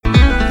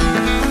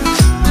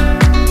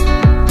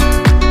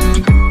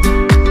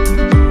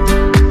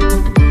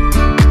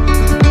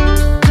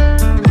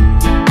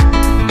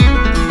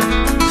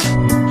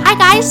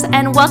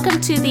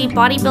Welcome to the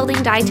Bodybuilding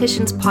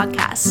Dietitians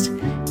podcast.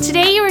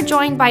 Today you are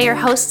joined by your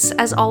hosts,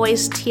 as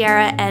always,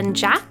 Tiara and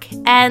Jack.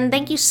 And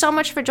thank you so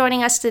much for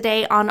joining us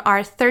today on our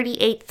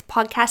 38th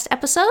podcast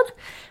episode.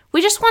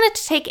 We just wanted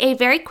to take a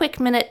very quick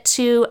minute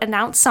to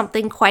announce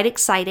something quite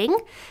exciting.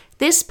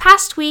 This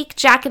past week,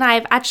 Jack and I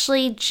have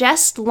actually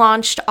just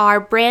launched our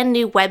brand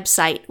new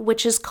website,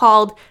 which is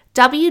called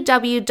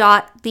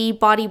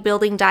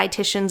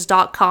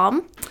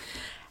www.thebodybuildingdietitians.com.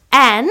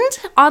 And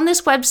on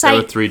this website...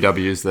 There were 3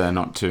 W's there,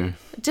 not 2.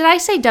 Did I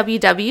say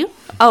WW?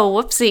 Oh,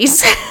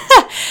 whoopsies.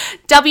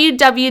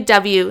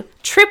 www,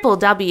 triple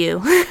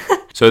W.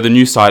 So the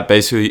new site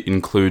basically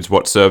includes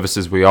what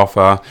services we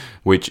offer,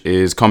 which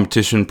is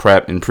competition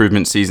prep,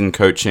 improvement season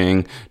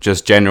coaching,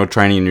 just general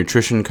training and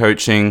nutrition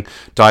coaching,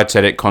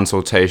 dietetic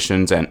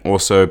consultations, and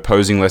also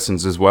posing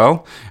lessons as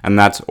well. And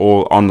that's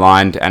all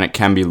online, and it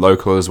can be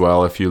local as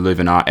well if you live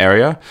in our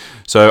area.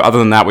 So other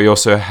than that, we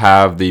also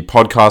have the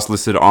podcast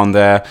listed on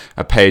there,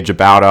 a page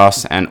about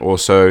us, and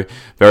also,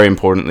 very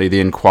importantly, the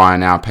Inquire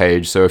Now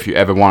page. So if you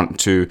ever want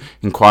to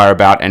inquire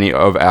about any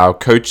of our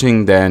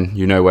coaching, then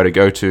you know where to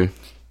go to.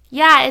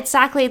 Yeah,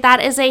 exactly.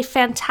 That is a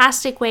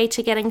fantastic way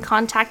to get in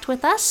contact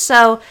with us.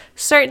 So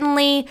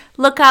certainly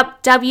look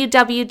up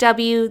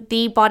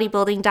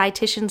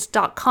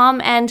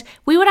www.thebodybuildingdietitians.com, and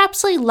we would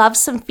absolutely love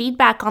some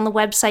feedback on the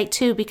website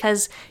too,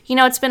 because, you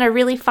know, it's been a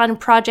really fun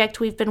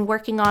project we've been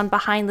working on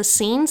behind the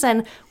scenes,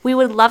 and we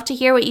would love to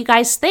hear what you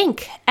guys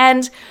think.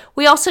 And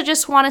we also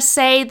just want to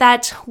say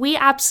that we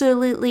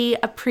absolutely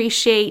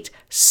appreciate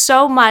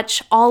so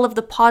much all of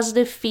the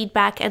positive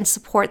feedback and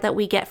support that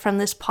we get from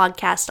this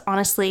podcast.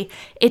 Honestly,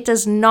 it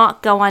does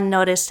not go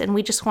unnoticed, and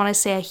we just want to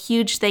say a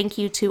huge thank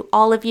you to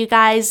all of you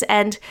guys.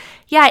 And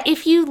yeah,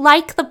 if you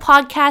like the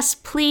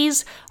podcast,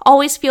 please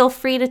always feel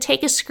free to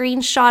take a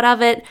screenshot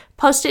of it,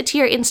 post it to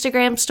your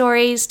Instagram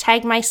stories,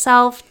 tag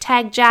myself,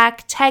 tag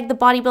Jack, tag the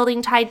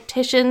Bodybuilding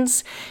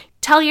Dietitians,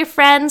 tell your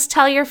friends,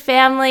 tell your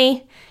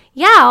family.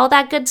 Yeah, all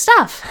that good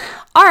stuff.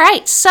 All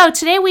right, so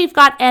today we've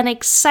got an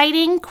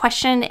exciting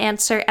question and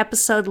answer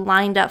episode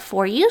lined up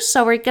for you.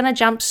 So we're going to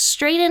jump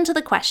straight into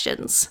the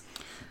questions.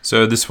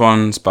 So this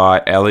one's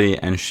by Ellie,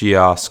 and she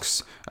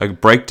asks, a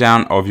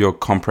breakdown of your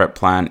comp prep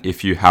plan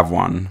if you have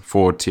one,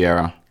 for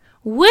Tiara.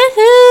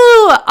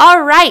 Woohoo!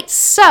 All right,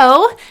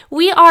 so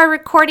we are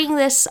recording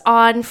this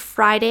on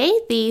Friday,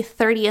 the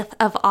 30th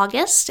of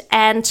August,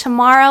 and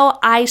tomorrow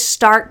I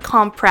start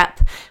comp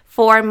prep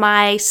for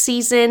my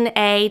Season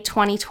A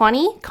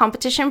 2020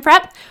 competition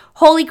prep.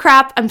 Holy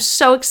crap, I'm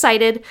so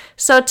excited.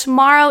 So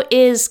tomorrow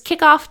is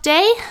kickoff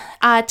day.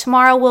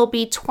 Tomorrow will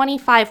be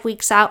 25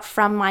 weeks out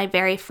from my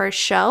very first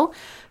show.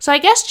 So I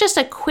guess just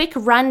a quick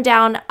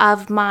rundown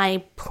of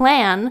my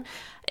plan.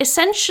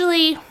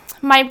 Essentially,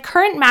 my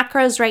current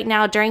macros right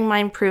now during my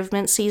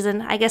improvement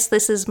season, I guess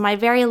this is my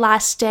very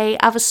last day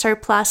of a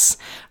surplus.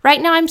 Right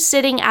now I'm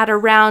sitting at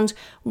around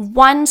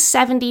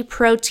 170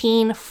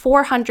 protein,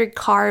 400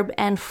 carb,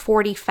 and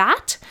 40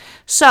 fat.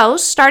 So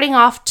starting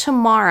off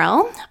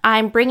tomorrow,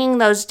 I'm bringing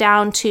those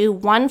down to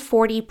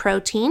 140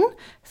 protein,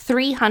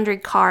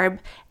 300 carb,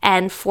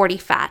 and 40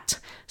 fat.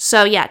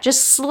 So yeah,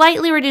 just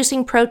slightly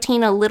reducing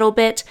protein a little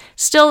bit,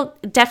 still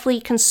definitely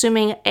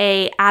consuming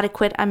a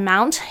adequate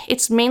amount.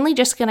 It's mainly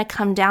just going to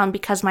come down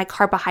because my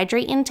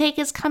carbohydrate intake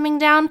is coming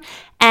down.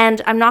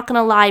 And I'm not going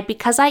to lie,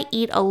 because I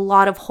eat a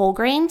lot of whole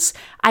grains,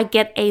 I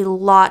get a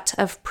lot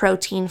of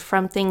protein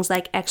from things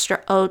like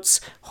extra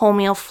oats,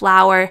 wholemeal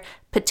flour,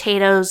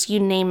 potatoes,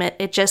 you name it.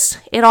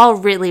 It all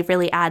really,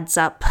 really adds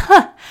up.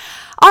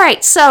 All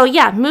right, so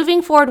yeah,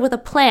 moving forward with a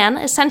plan,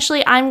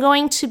 essentially I'm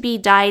going to be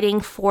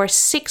dieting for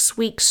 6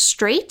 weeks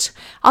straight.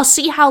 I'll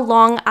see how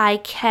long I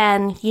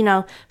can,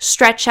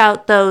 stretch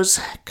out those,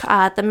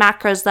 the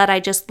macros that I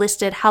just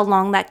listed, how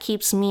long that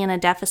keeps me in a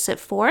deficit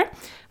for.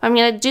 I'm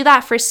going to do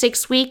that for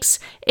 6 weeks.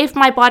 If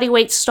my body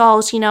weight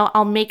stalls,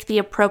 I'll make the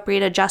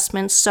appropriate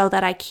adjustments so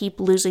that I keep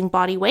losing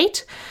body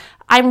weight.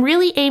 I'm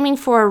really aiming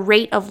for a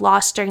rate of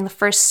loss during the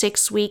first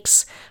 6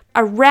 weeks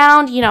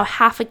around,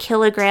 half a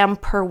kilogram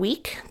per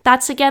week.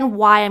 That's again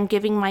why I'm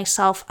giving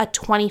myself a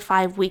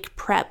 25-week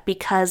prep,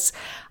 because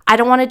I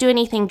don't want to do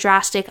anything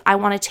drastic. I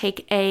want to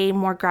take a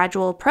more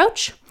gradual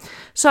approach.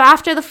 So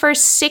after the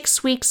first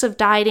 6 weeks of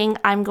dieting,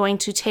 I'm going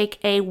to take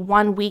a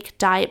 1-week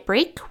diet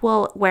break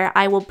where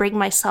I will bring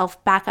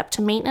myself back up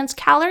to maintenance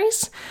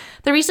calories.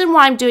 The reason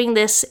why I'm doing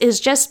this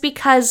is just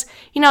because,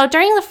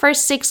 during the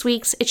first 6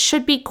 weeks, it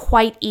should be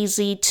quite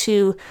easy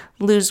to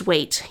lose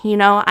weight.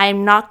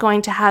 I'm not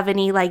going to have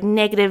any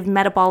negative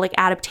metabolic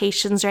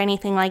adaptations or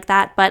anything like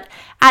that. But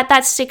at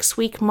that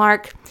 6-week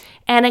mark,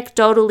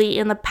 anecdotally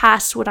in the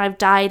past when I've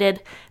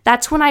dieted,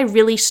 that's when I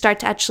really start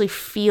to actually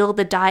feel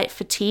the diet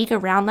fatigue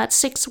around that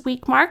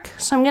 6-week mark.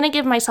 So I'm going to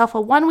give myself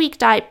a 1-week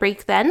diet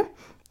break then.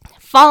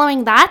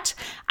 Following that,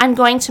 I'm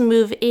going to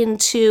move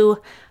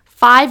into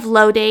 5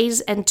 low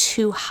days and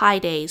 2 high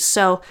days.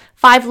 So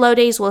 5 low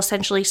days will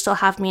essentially still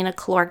have me in a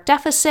caloric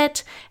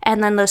deficit,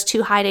 and then those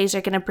 2 high days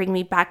are going to bring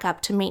me back up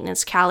to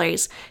maintenance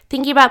calories.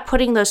 Thinking about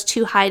putting those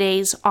 2 high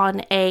days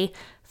on a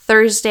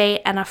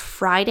Thursday and a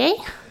Friday,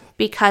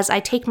 because I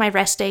take my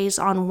rest days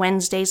on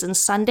Wednesdays and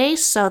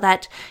Sundays so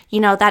that,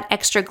 that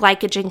extra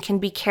glycogen can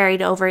be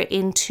carried over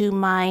into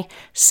my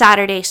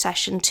Saturday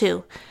session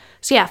too.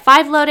 So yeah,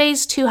 5 low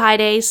days, 2 high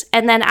days.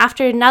 And then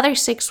after another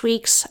 6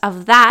 weeks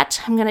of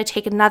that, I'm going to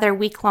take another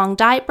week-long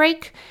diet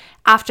break.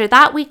 After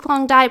that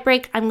week-long diet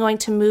break, I'm going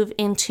to move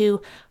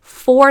into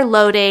 4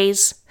 low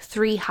days,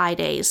 3 high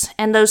days.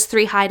 And those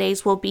 3 high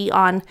days will be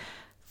on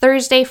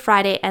Thursday,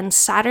 Friday, and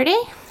Saturday.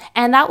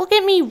 And that will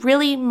get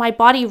me my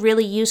body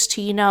really used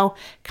to,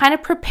 kind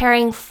of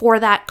preparing for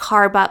that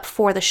carb up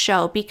for the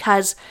show,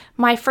 because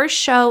my first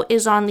show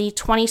is on the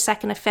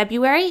 22nd of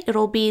February.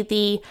 It'll be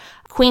the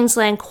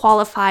Queensland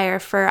qualifier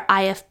for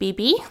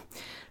IFBB.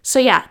 So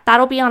yeah,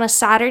 that'll be on a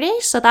Saturday.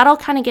 So that'll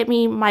kind of get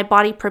my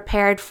body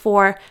prepared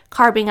for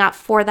carbing up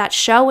for that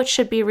show, which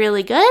should be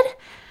really good.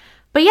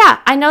 But yeah,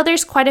 I know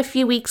there's quite a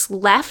few weeks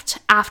left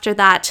after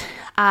that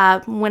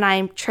when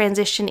I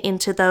transition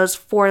into those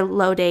 4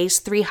 low days,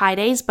 3 high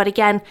days. But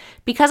again,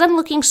 because I'm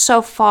looking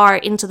so far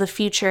into the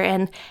future,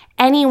 and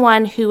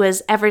anyone who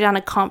has ever done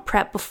a comp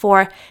prep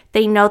before,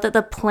 they know that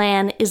the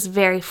plan is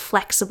very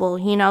flexible,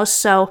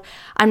 so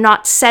I'm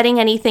not setting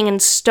anything in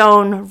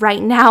stone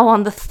right now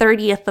on the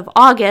 30th of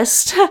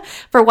August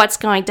for what's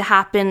going to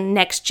happen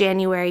next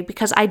January,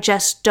 because I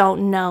just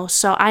don't know.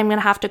 So I'm going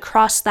to have to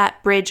cross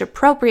that bridge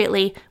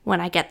appropriately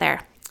when I get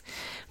there.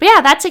 But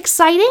yeah, that's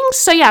exciting.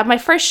 So yeah, my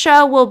first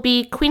show will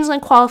be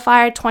Queensland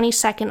qualifier,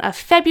 22nd of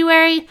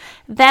February.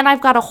 Then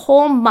I've got a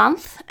whole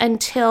month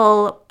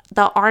until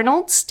the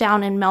Arnold's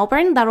down in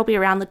Melbourne. That'll be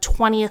around the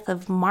 20th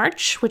of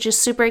March, which is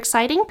super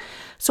exciting.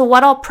 So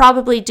what I'll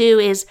probably do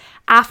is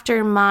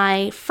after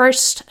my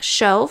first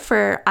show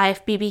for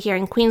IFBB here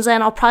in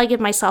Queensland, I'll probably give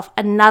myself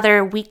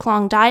another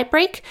week-long diet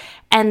break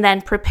and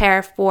then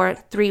prepare for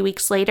 3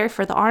 weeks later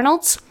for the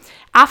Arnold's.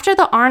 After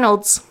the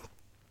Arnold's,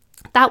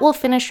 that will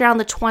finish around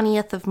the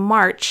 20th of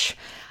March.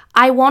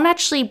 I won't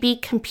actually be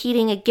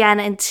competing again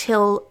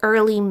until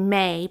early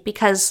May,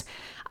 because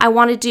I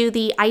want to do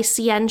the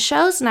ICN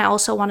shows and I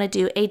also want to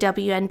do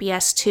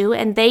AWNBS too,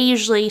 and they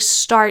usually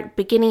start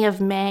beginning of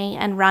May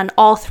and run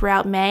all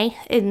throughout May.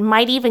 It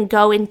might even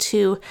go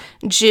into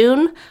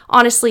June.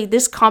 Honestly,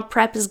 this comp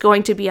prep is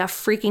going to be a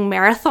freaking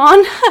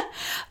marathon.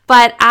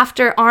 But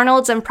after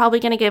Arnold's, I'm probably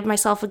going to give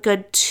myself a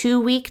good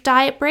 2-week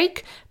diet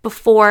break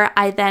before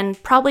I then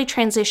probably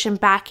transition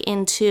back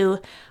into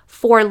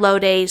 4 low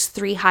days,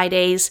 3 high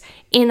days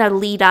in a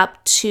lead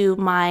up to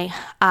my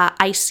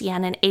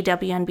ICN and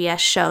AWNBS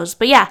shows.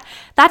 But yeah,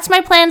 that's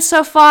my plan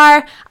so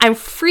far. I'm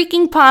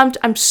freaking pumped.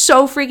 I'm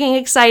so freaking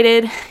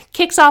excited.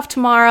 Kicks off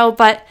tomorrow,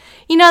 but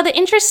the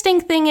interesting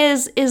thing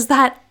is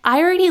that I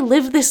already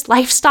live this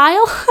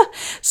lifestyle.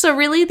 So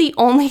really the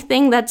only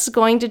thing that's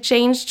going to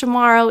change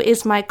tomorrow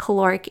is my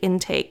caloric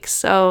intake.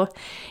 So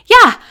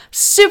yeah,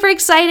 super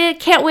excited.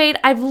 Can't wait.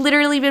 I've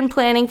literally been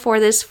planning for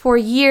this for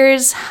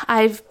years.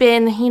 I've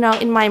been,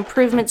 in my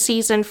improvement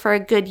season for a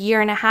good 1.5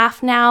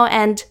 years now.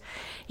 And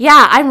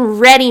yeah, I'm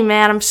ready,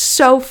 man. I'm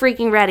so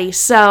freaking ready.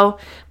 So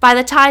by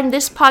the time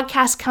this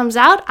podcast comes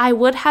out, I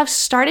would have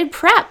started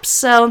prep.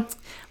 So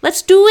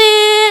let's do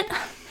it.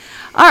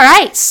 All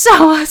right,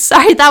 so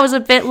sorry that was a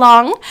bit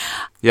long.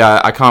 Yeah,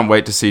 I can't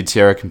wait to see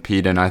Tiara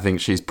compete, and I think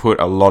she's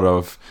put a lot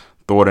of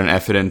thought and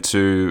effort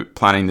into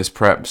planning this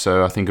prep,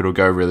 so I think it'll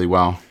go really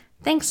well.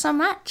 Thanks so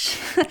much.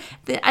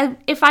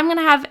 If I'm going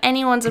to have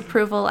anyone's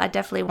approval, I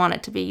definitely want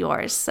it to be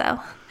yours. So,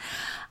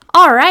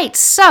 all right,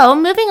 so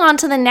moving on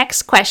to the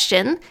next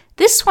question.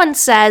 This one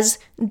says,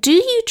 do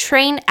you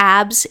train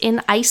abs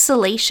in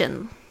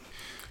isolation?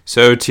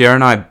 So Tiara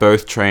and I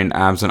both train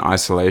abs in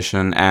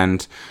isolation,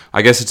 and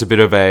I guess it's a bit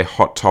of a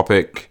hot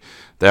topic.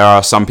 There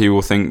are some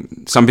people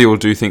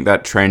do think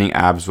that training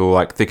abs will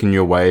like thicken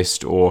your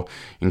waist or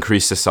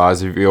increase the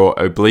size of your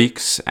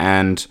obliques,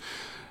 and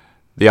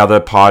the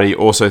other party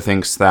also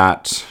thinks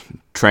that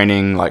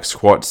training like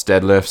squats,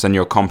 deadlifts, and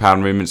your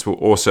compound movements will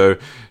also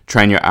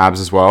train your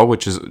abs as well,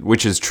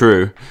 which is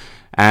true.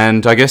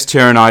 And I guess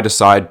Tiara and I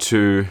decide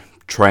to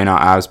train our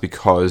abs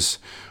because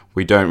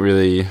we don't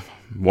really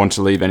want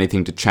to leave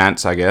anything to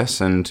chance, I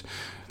guess, and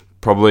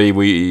probably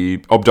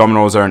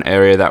abdominals are an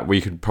area that we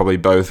could probably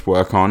both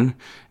work on.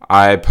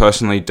 I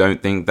personally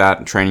don't think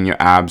that training your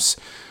abs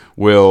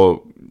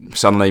will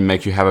suddenly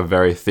make you have a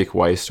very thick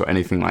waist or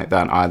anything like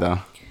that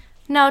either.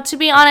 No, to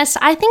be honest,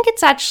 I think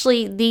it's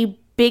actually the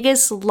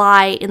biggest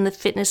lie in the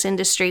fitness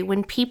industry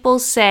when people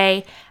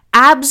say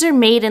abs are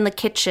made in the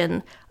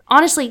kitchen.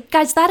 Honestly,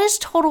 guys, that is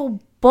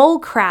total bull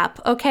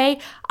crap, okay?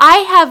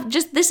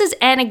 This is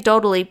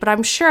anecdotally, but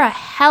I'm sure a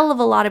hell of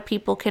a lot of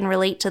people can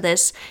relate to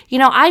this.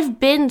 I've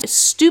been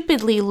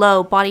stupidly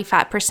low body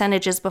fat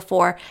percentages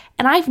before,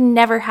 and I've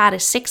never had a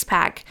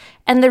 6-pack.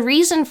 And the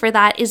reason for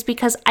that is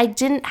because I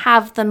didn't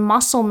have the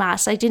muscle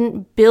mass. I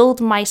didn't build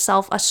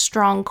myself a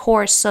strong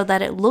core so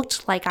that it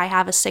looked like I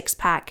have a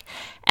 6-pack.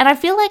 And I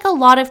feel like a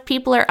lot of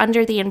people are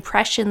under the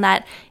impression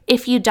that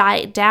if you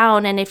diet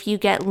down and if you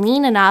get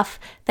lean enough,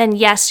 then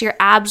yes, your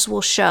abs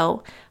will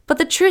show. But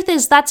the truth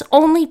is that's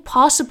only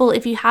possible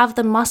if you have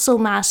the muscle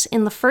mass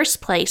in the first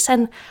place.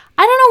 And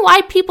I don't know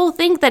why people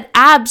think that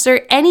abs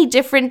are any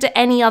different to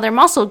any other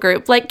muscle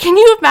group. Like, can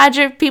you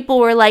imagine if people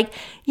were like,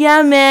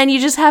 yeah, man, you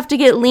just have to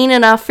get lean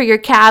enough for your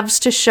calves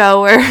to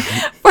show or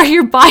for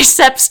your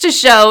biceps to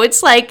show.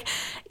 It's like,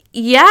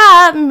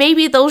 yeah,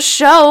 maybe they'll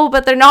show,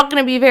 but they're not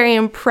going to be very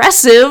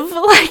impressive.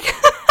 Like,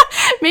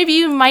 maybe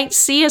you might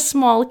see a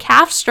small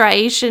calf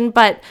striation,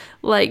 but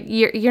like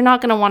you're not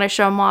going to want to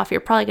show them off. You're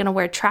probably going to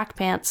wear track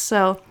pants.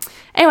 So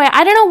anyway,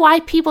 I don't know why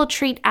people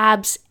treat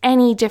abs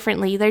any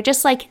differently. They're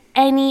just like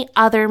any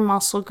other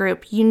muscle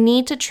group. You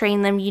need to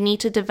train them. You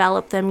need to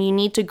develop them. You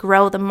need to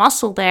grow the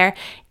muscle there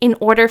in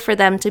order for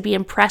them to be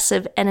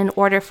impressive and in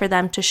order for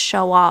them to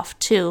show off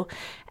too.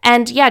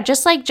 And yeah,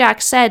 just like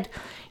Jack said,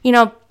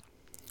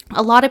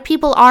 a lot of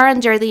people are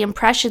under the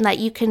impression that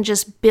you can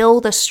just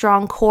build a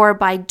strong core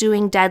by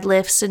doing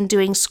deadlifts and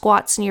doing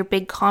squats and your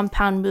big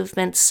compound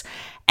movements.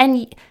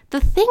 And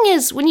the thing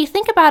is, when you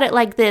think about it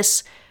like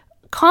this,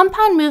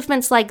 compound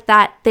movements like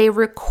that, they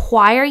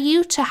require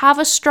you to have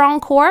a strong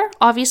core,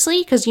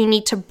 obviously, because you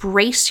need to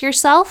brace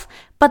yourself,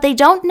 but they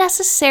don't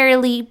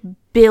necessarily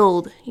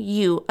build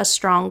you a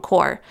strong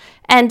core.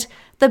 And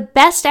the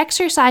best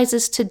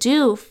exercises to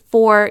do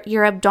for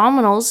your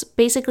abdominals,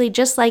 basically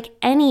just like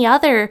any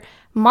other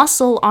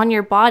muscle on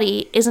your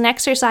body, is an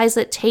exercise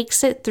that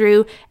takes it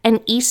through an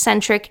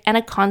eccentric and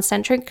a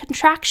concentric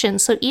contraction.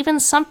 So even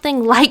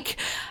something like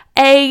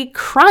a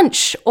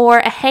crunch or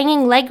a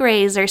hanging leg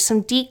raise or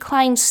some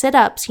decline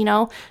sit-ups,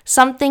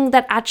 something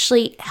that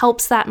actually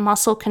helps that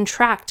muscle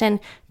contract, and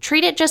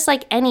treat it just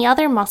like any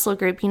other muscle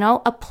group,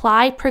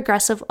 apply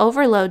progressive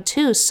overload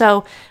too.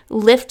 So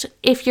lift,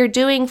 if you're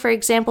doing, for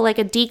example, like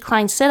a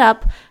decline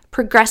sit-up,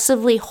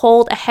 progressively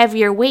hold a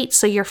heavier weight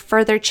so you're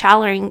further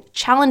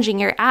challenging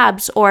your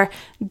abs, or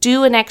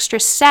do an extra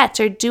set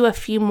or do a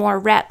few more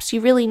reps.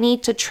 You really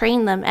need to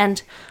train them.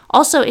 And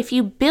also, if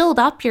you build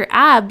up your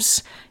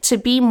abs to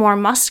be more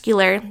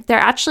muscular, they're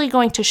actually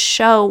going to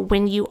show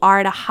when you are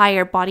at a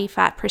higher body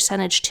fat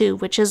percentage too,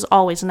 which is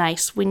always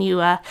nice when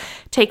you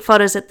take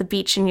photos at the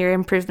beach in your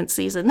improvement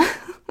season.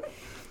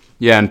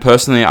 Yeah, and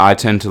personally, I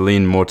tend to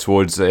lean more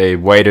towards a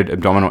weighted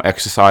abdominal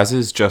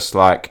exercises, just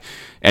like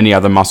any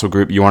other muscle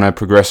group. You want to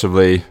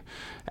progressively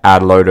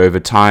add load over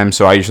time.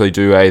 So I usually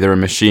do either a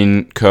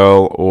machine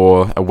curl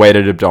or a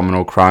weighted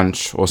abdominal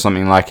crunch, or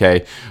something like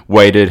a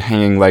weighted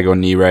hanging leg or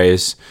knee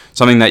raise,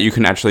 something that you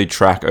can actually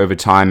track over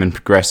time and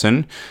progress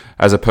in,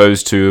 as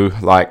opposed to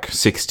like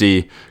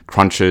 60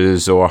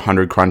 crunches or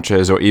 100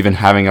 crunches, or even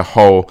having a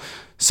whole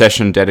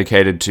session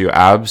dedicated to your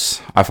abs.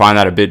 I find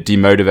that a bit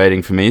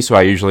demotivating for me, so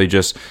I usually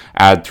just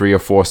add 3 or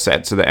 4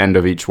 sets at the end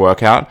of each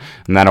workout,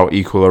 and that'll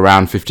equal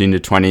around 15 to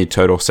 20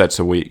 total sets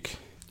a week.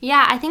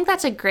 Yeah, I think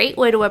that's a great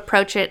way to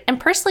approach it. And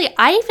personally,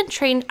 I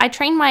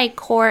train my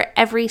core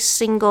every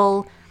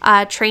single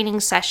training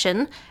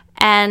session.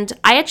 And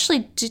I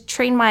actually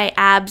train my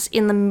abs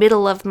in the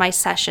middle of my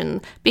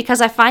session,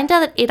 because I find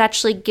that it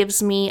actually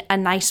gives me a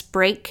nice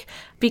break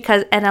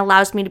and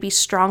allows me to be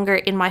stronger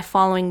in my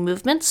following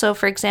movements. So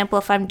for example,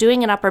 if I'm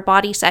doing an upper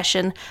body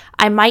session,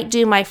 I might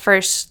do my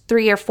first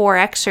 3 or 4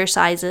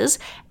 exercises,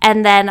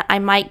 and then I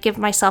might give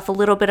myself a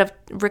little bit of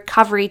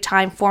recovery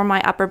time for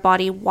my upper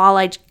body while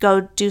I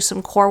go do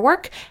some core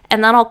work,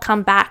 and then I'll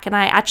come back, and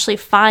I actually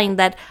find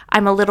that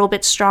I'm a little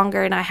bit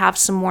stronger and I have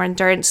some more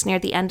endurance near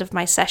the end of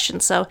my session.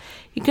 So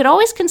you could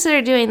always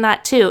consider doing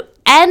that too,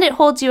 and it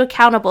holds you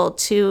accountable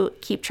to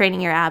keep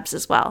training your abs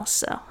as well.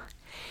 So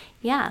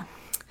yeah.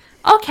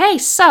 Okay,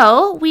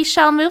 so we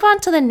shall move on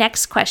to the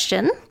next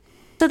question.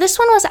 So this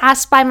one was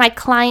asked by my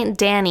client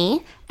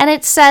Danny, and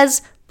it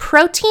says,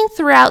 protein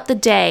throughout the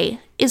day,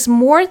 is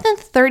more than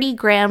 30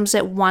 grams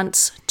at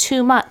once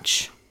too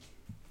much?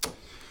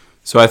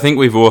 So I think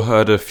we've all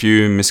heard a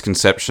few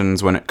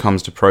misconceptions when it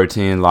comes to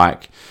protein,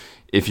 like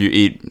if you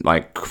eat,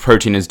 like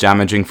protein is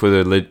damaging for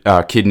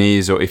the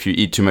kidneys, or if you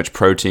eat too much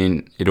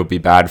protein, it'll be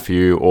bad for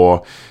you,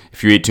 or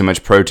if you eat too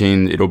much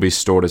protein, it'll be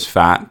stored as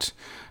fat.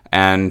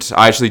 And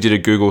I actually did a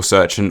Google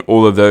search, and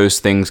all of those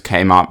things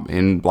came up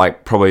in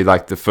probably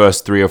the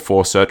first 3 or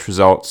 4 search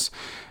results,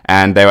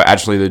 and they were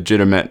actually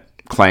legitimate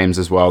claims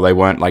as well. They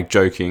weren't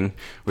joking,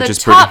 which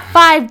is the top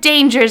 5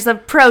 dangers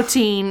of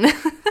protein.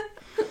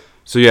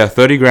 So yeah,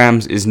 30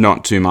 grams is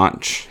not too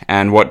much,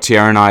 and what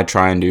Tiara and I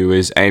try and do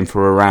is aim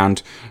for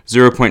around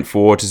 0.4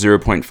 to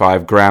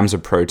 0.5 grams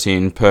of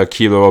protein per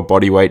kilo of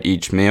body weight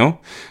each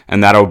meal,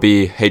 and that'll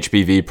be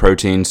HBV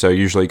protein, so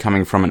usually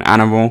coming from an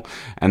animal,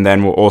 and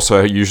then we'll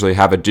also usually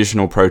have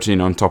additional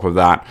protein on top of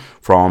that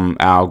from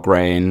our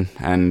grain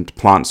and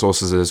plant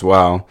sources as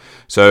well.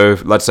 So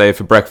let's say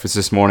for breakfast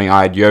this morning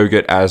I had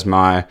yogurt as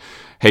my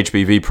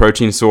HBV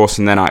protein source,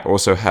 and then I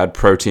also had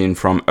protein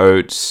from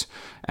oats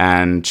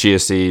and chia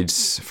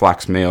seeds,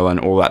 flax meal, and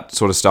all that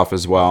sort of stuff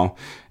as well.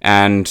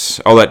 And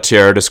I'll let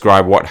Tiara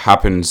describe what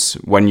happens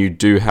when you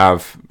do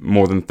have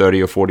more than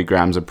 30 or 40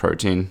 grams of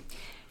protein.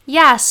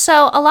 Yeah,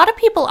 so a lot of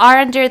people are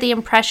under the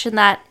impression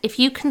that if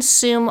you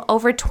consume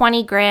over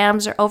 20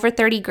 grams or over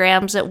 30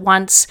 grams at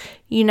once,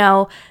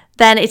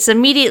 then it's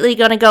immediately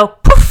going to go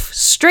poof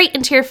straight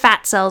into your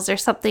fat cells or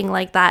something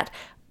like that.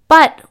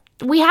 But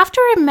we have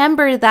to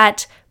remember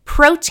that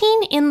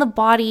protein in the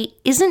body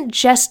isn't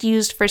just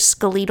used for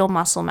skeletal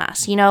muscle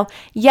mass.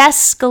 Yes,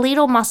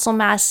 skeletal muscle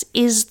mass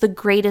is the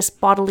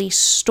greatest bodily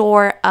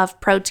store of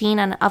protein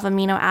and of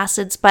amino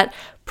acids, but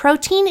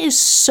protein is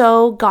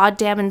so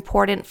goddamn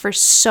important for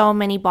so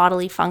many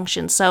bodily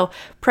functions. So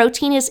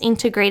protein is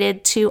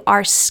integrated to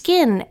our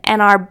skin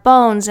and our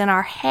bones and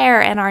our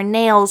hair and our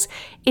nails.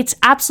 It's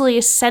absolutely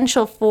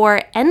essential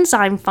for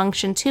enzyme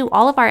function too.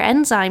 All of our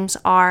enzymes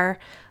are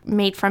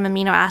made from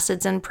amino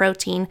acids and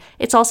protein.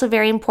 It's also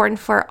very important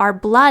for our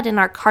blood and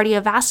our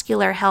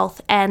cardiovascular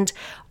health and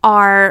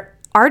our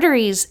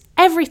arteries,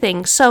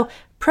 everything. So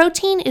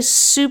protein is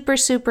super,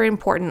 super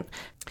important.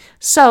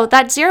 So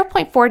that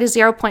 0.4 to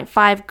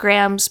 0.5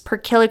 grams per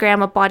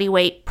kilogram of body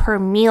weight per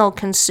meal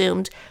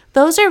consumed,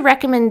 those are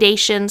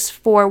recommendations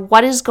for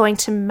what is going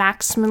to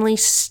maximally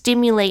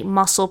stimulate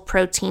muscle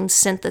protein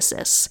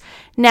synthesis.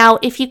 Now,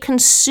 if you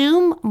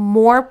consume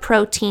more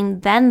protein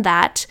than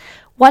that,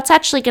 what's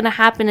actually going to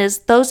happen is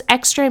those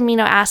extra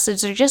amino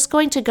acids are just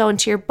going to go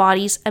into your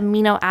body's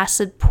amino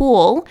acid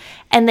pool,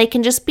 and they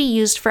can just be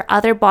used for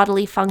other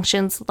bodily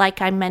functions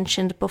like I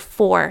mentioned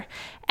before.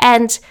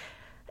 And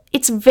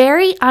it's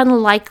very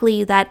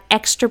unlikely that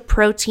extra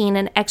protein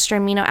and extra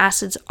amino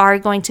acids are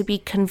going to be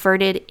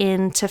converted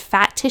into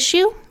fat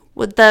tissue.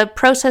 The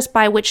process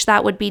by which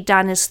that would be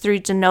done is through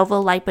de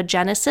novo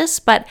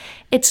lipogenesis, but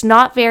it's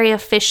not very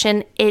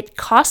efficient. It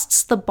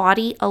costs the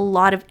body a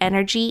lot of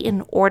energy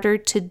in order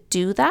to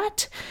do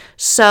that.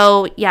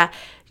 So yeah,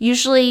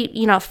 usually,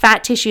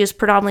 fat tissue is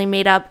predominantly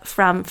made up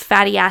from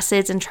fatty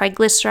acids and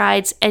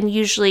triglycerides, and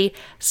usually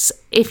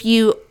if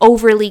you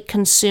overly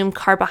consume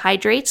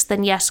carbohydrates,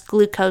 then yes,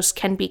 glucose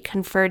can be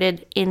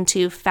converted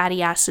into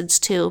fatty acids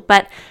too.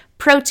 But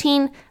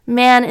protein,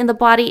 man, in the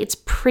body, it's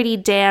pretty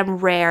damn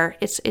rare.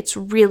 It's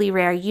really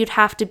rare. You'd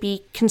have to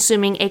be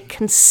consuming a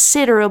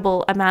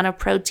considerable amount of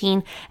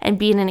protein and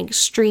be in an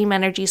extreme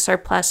energy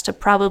surplus to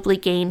probably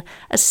gain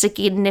a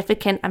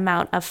significant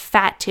amount of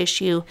fat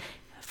tissue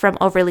from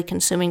overly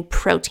consuming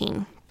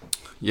protein.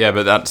 Yeah,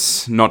 but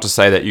that's not to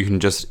say that you can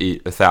just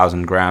eat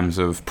 1,000 grams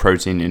of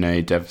protein in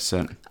a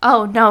deficit.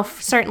 Oh, no,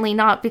 certainly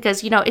not,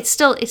 because, it's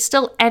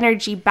still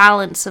energy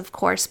balance, of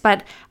course.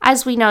 But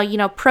as we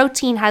know,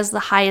 protein has the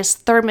highest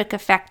thermic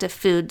effect of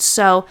food.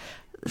 So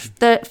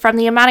from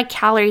the amount of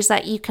calories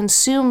that you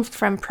consume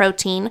from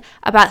protein,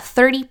 about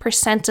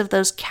 30% of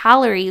those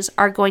calories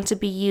are going to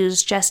be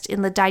used just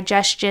in the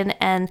digestion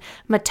and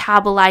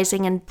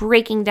metabolizing and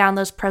breaking down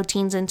those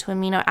proteins into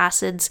amino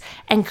acids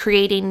and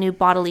creating new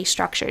bodily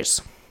structures.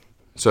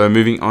 So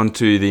moving on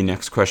to the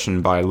next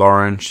question by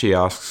Lauren. She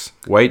asks,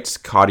 weights,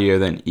 cardio,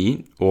 then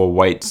eat, or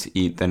weights,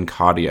 eat, then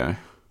cardio?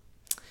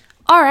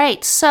 All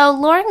right, so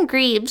Lauren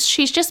Greaves,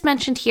 she's just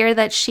mentioned here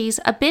that she's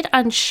a bit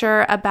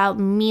unsure about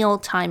meal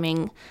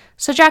timing.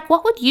 So Jack,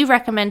 what would you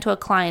recommend to a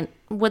client?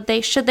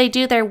 Should they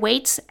do their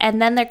weights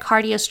and then their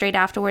cardio straight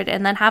afterward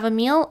and then have a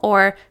meal,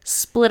 or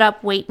split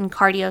up weight and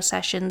cardio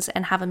sessions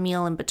and have a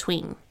meal in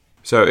between?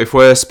 So if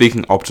we're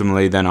speaking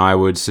optimally, then I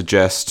would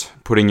suggest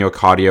putting your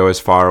cardio as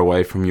far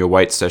away from your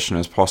weight session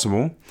as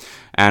possible.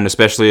 And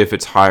especially if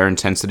it's higher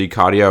intensity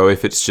cardio,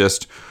 if it's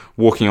just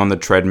walking on the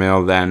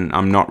treadmill, then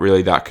I'm not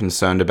really that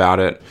concerned about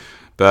it.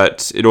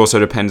 But it also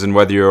depends on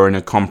whether you're in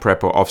a comp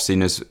prep or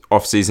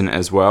off-season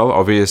as well.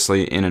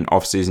 Obviously, in an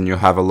off-season, you'll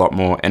have a lot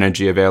more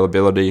energy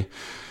availability.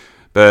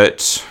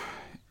 But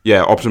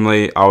yeah,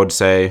 optimally, I would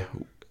say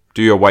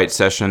do your weight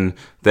session,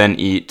 then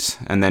eat,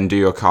 and then do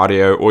your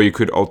cardio. Or you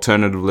could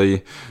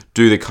alternatively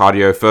do the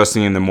cardio first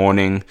thing in the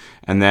morning,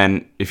 and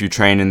then if you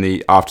train in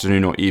the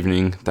afternoon or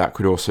evening, that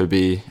could also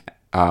be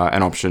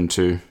an option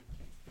too.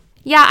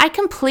 Yeah, I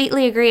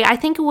completely agree. I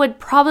think it would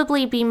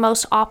probably be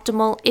most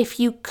optimal if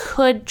you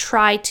could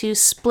try to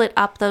split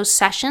up those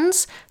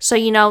sessions. So,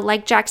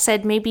 like Jack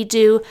said, maybe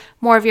do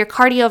more of your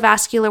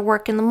cardiovascular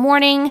work in the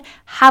morning,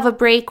 have a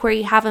break where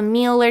you have a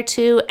meal or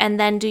two, and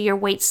then do your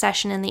weight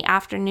session in the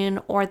afternoon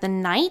or the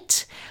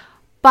night.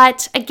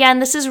 But again,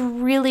 this is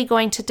really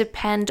going to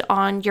depend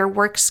on your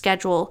work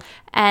schedule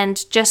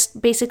and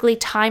just basically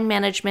time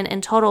management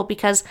in total,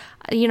 because,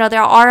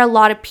 there are a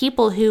lot of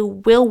people who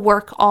will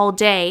work all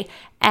day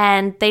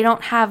and they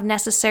don't have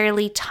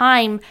necessarily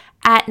time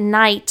at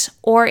night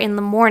or in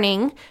the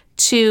morning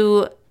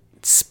to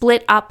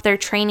split up their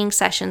training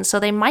sessions. So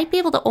they might be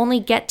able to only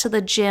get to the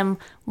gym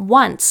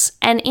once.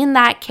 And in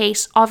that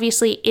case,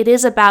 obviously, it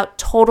is about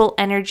total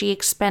energy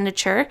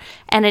expenditure,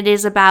 and it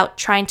is about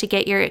trying to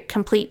get your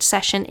complete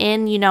session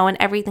in, and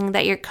everything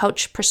that your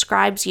coach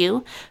prescribes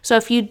you. So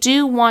if you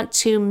do want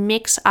to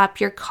mix up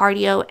your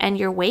cardio and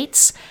your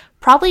weights,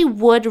 probably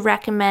would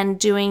recommend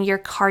doing your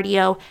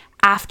cardio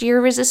after your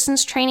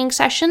resistance training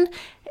session.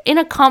 In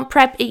a comp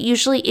prep, it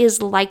usually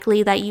is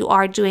likely that you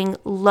are doing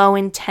low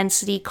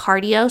intensity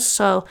cardio.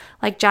 So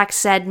like Jack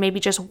said, maybe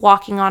just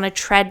walking on a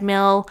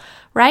treadmill,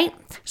 right?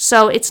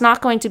 So it's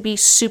not going to be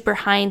super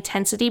high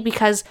intensity,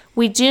 because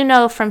we do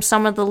know from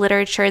some of the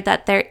literature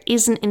that there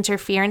is an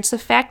interference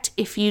effect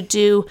if you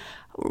do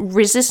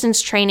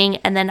resistance training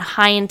and then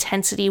high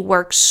intensity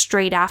work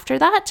straight after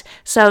that.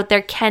 So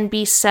there can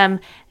be some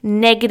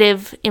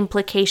negative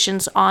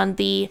implications on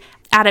the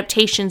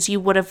adaptations you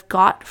would have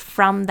got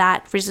from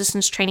that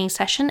resistance training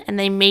session, and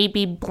they may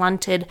be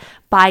blunted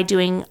by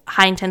doing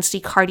high intensity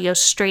cardio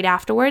straight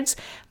afterwards.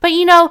 But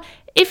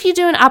if you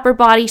do an upper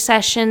body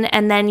session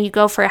and then you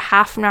go for a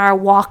half an hour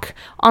walk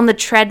on the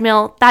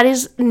treadmill, that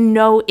is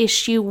no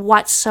issue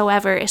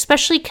whatsoever,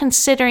 especially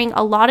considering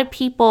a lot of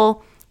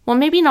people, well,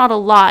 maybe not a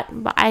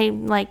lot, but I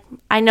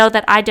know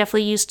that I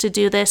definitely used to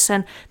do this,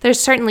 and there's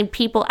certainly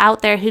people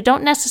out there who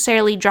don't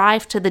necessarily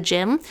drive to the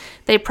gym.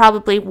 They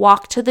probably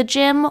walk to the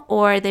gym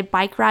or they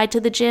bike ride to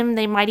the gym.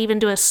 They might even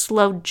do a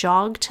slow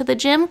jog to the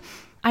gym.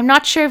 I'm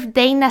not sure if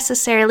they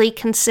necessarily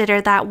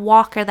consider that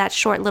walk or that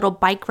short little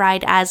bike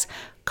ride as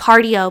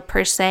cardio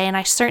per se, and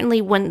I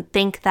certainly wouldn't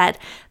think that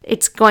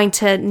it's going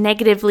to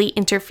negatively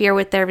interfere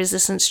with their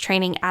resistance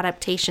training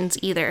adaptations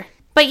either.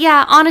 But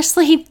yeah,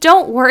 honestly,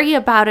 don't worry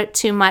about it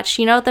too much.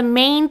 The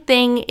main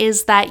thing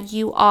is that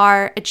you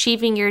are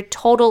achieving your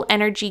total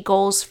energy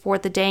goals for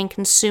the day and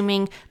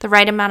consuming the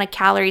right amount of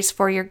calories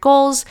for your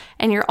goals.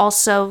 And you're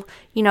also,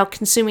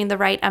 consuming the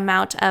right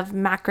amount of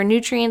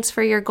macronutrients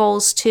for your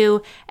goals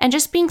too. And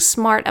just being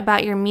smart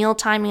about your meal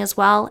timing as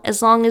well.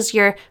 As long as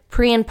your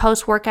pre and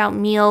post workout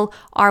meal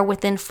are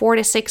within 4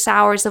 to 6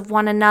 hours of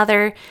one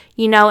another,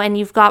 and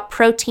you've got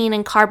protein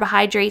and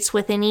carbohydrates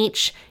within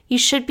each, you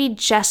should be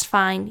just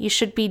fine.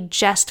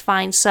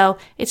 So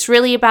it's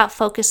really about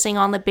focusing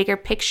on the bigger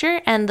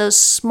picture, and those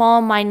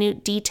small,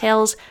 minute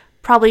details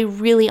probably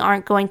really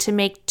aren't going to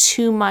make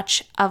too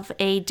much of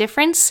a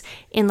difference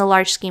in the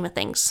large scheme of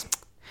things.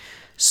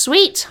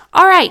 Sweet.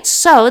 All right,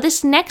 so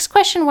this next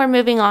question we're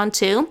moving on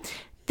to,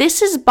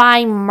 this is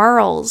by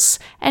Merles,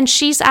 and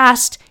she's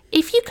asked,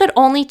 if you could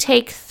only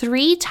take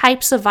 3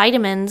 types of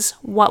vitamins,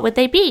 what would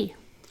they be?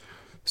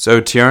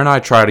 So Tiara and I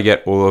try to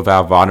get all of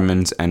our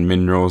vitamins and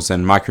minerals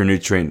and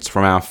micronutrients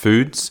from our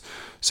foods,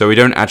 so we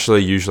don't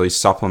actually usually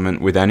supplement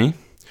with any.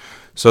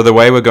 So the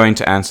way we're going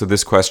to answer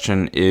this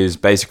question is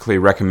basically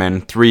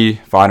recommend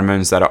 3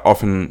 vitamins that are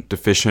often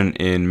deficient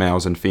in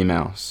males and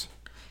females.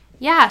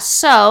 Yeah,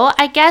 so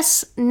I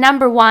guess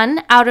number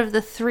 1 out of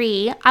the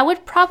 3, I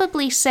would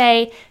probably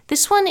say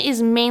this one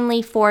is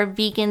mainly for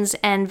vegans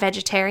and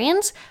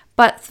vegetarians,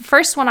 but the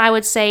first one I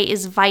would say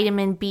is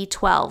vitamin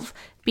B12.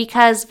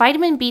 Because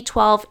vitamin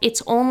B12,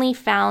 it's only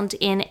found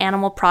in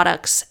animal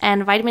products,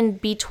 and vitamin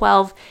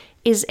B12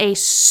 is a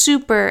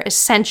super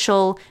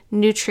essential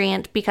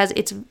nutrient because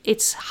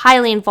it's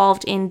highly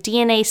involved in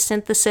DNA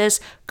synthesis,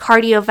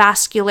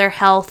 cardiovascular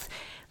health.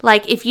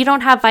 Like, if you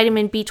don't have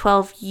vitamin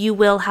B12, you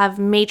will have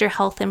major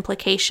health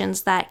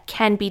implications that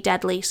can be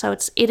deadly. So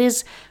it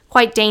is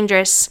quite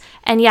dangerous.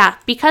 And yeah,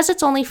 because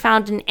it's only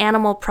found in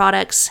animal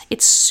products,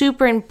 it's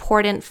super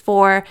important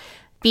for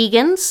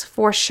vegans,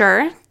 for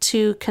sure,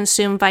 to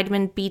consume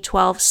vitamin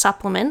B12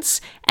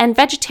 supplements. And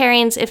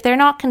vegetarians, if they're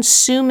not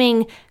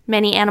consuming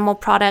many animal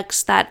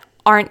products that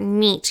aren't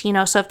meat,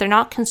 so if they're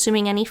not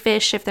consuming any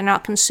fish, if they're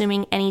not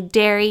consuming any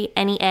dairy,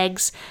 any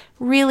eggs,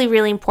 really,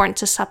 really important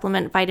to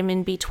supplement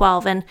vitamin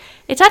B12. And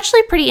it's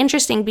actually pretty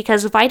interesting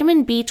because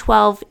vitamin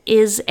B12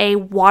 is a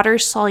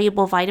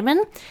water-soluble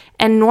vitamin.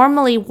 And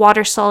normally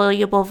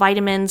water-soluble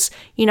vitamins,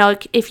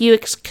 if you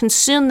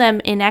consume them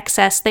in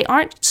excess, they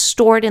aren't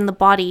stored in the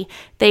body.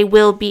 They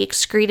will be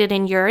excreted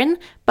in urine.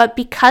 But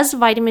because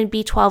vitamin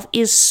B12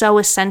 is so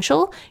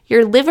essential,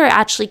 your liver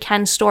actually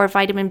can store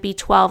vitamin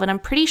B12. And I'm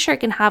pretty sure it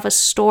can have a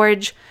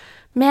storage.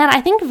 Man,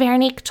 I think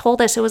Veronique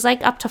told us it was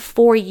like up to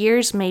 4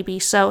 years maybe,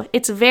 so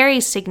it's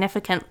very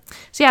significant.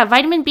 So yeah,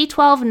 vitamin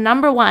B12,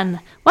 number 1.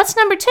 What's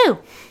number 2?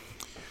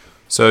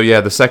 So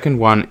yeah, the second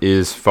one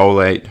is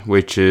folate,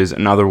 which is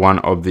another one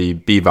of the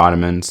B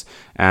vitamins,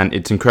 and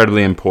it's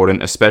incredibly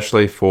important,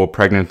 especially for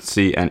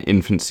pregnancy and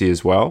infancy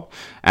as well,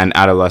 and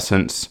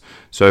adolescence.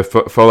 So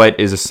folate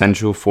is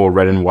essential for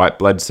red and white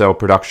blood cell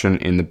production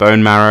in the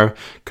bone marrow,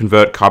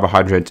 convert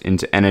carbohydrates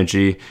into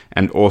energy,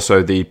 and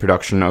also the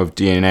production of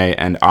DNA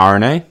and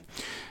RNA.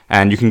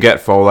 And you can get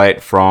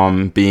folate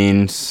from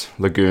beans,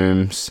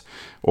 legumes,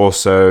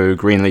 also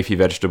green leafy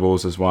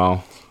vegetables as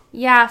well.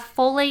 Yeah,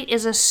 folate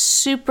is a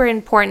super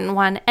important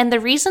one. And the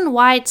reason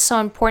why it's so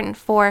important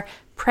for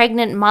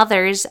pregnant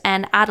mothers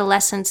and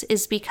adolescents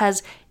is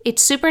because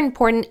it's super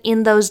important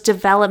in those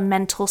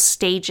developmental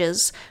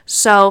stages.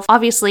 So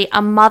obviously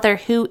a mother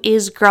who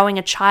is growing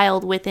a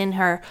child within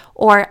her,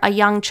 or a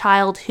young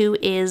child who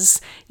is,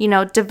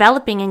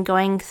 developing and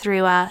going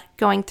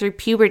through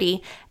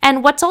puberty.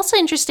 And what's also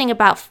interesting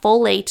about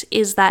folate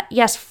is that,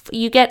 yes,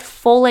 you get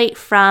folate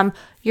from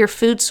your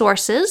food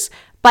sources,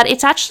 but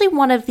it's actually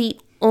one of the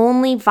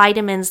only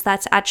vitamins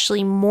that's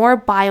actually more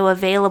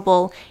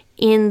bioavailable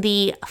in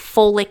the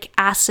folic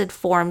acid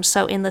form,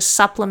 so in the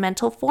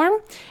supplemental form.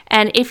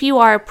 And if you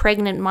are a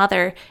pregnant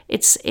mother,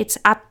 it's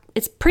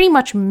it's pretty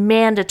much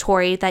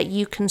mandatory that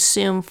you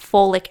consume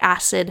folic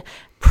acid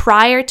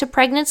prior to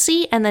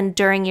pregnancy and then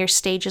during your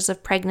stages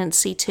of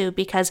pregnancy too,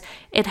 because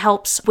it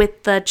helps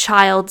with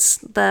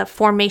the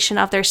formation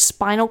of their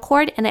spinal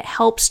cord, and it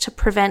helps to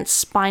prevent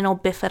spinal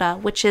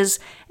bifida, which is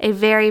a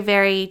very,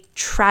 very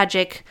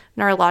tragic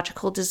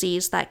neurological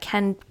disease that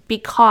can be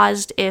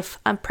caused if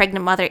a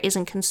pregnant mother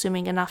isn't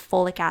consuming enough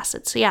folic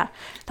acid. So yeah,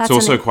 it's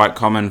also quite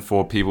common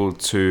for people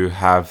to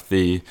have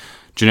the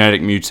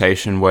genetic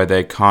mutation where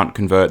they can't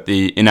convert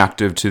the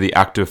inactive to the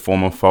active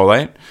form of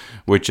folate,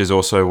 which is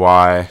also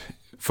why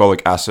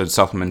folic acid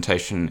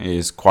supplementation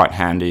is quite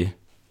handy.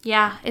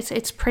 Yeah,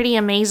 it's pretty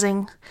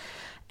amazing.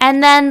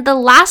 And then the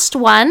last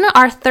one,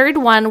 our third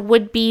one,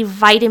 would be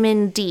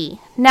vitamin D.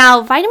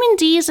 Now, vitamin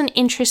D is an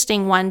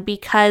interesting one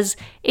because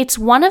it's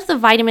one of the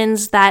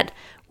vitamins that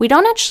we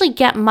don't actually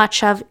get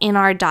much of in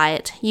our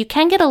diet. You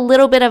can get a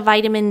little bit of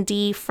vitamin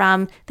D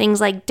from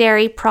things like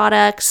dairy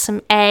products,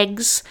 some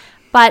eggs,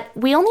 but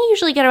we only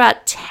usually get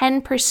about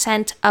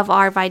 10% of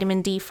our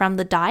vitamin D from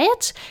the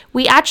diet.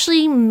 We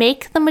actually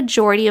make the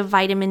majority of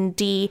vitamin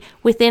D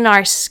within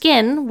our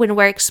skin when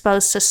we're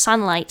exposed to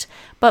sunlight.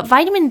 But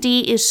vitamin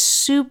D is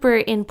super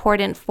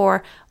important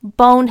for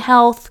bone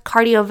health,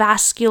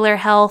 cardiovascular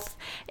health.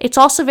 It's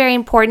also very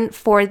important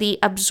for the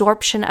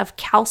absorption of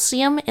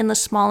calcium in the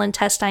small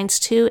intestines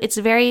too. It's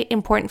very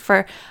important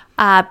for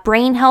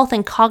brain health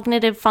and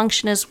cognitive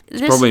function. It's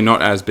probably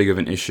not as big of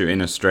an issue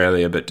in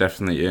Australia, but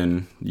definitely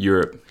in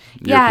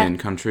European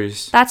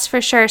countries. That's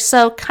for sure.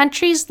 So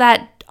countries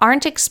that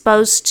aren't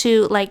exposed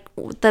to, like,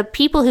 the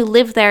people who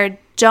live there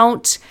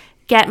don't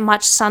get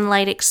much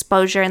sunlight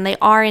exposure and they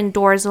are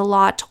indoors a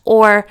lot,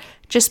 or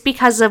just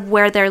because of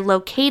where they're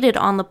located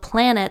on the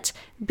planet,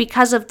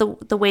 because of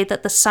the way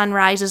that the sun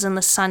rises and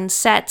the sun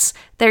sets,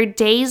 their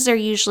days are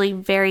usually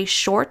very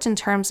short in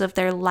terms of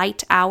their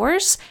light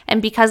hours.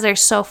 And because they're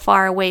so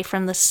far away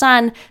from the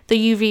sun, the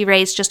UV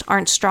rays just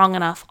aren't strong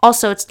enough.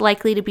 Also, it's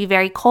likely to be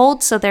very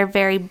cold, so they're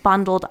very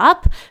bundled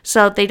up.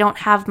 So they don't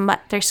have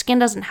their skin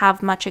doesn't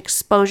have much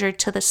exposure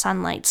to the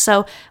sunlight.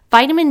 So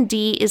vitamin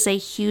D is a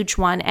huge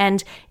one.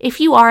 And if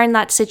you are in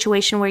that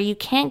situation where you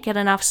can't get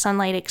enough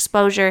sunlight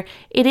exposure,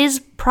 it is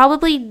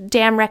probably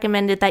damn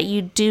recommended that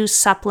you do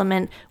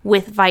supplement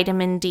with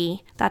vitamin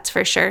D. That's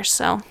for sure.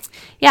 So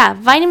yeah,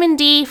 vitamin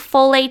D,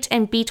 folate,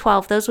 and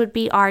B12, those would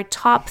be our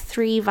top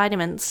 3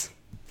 vitamins.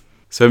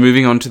 So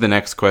moving on to the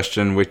next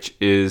question, which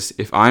is,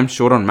 if I'm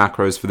short on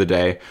macros for the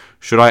day,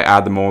 should I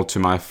add them all to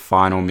my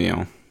final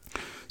meal?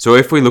 So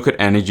if we look at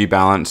energy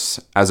balance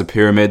as a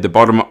pyramid, the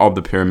bottom of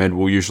the pyramid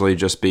will usually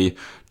just be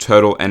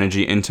total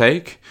energy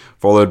intake,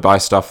 followed by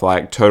stuff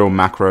like total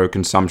macro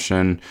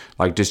consumption,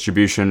 like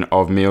distribution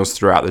of meals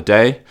throughout the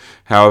day.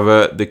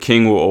 However, the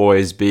king will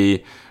always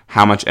be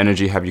how much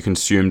energy have you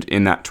consumed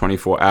in that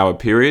 24-hour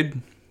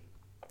period.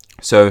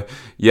 So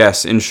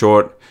yes, in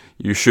short,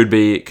 you should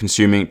be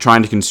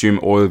trying to consume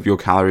all of your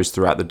calories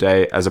throughout the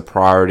day as a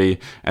priority,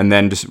 and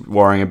then just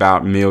worrying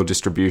about meal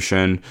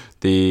distribution,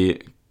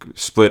 the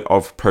split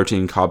of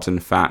protein, carbs,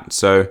 and fat.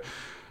 So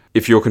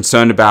if you're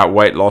concerned about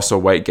weight loss or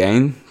weight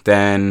gain,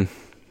 then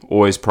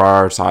always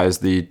prioritize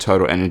the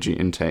total energy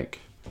intake.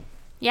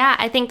 Yeah,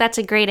 I think that's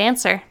a great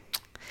answer.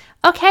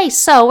 Okay,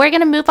 so we're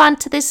going to move on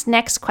to this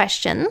next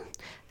question.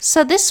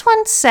 So this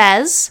one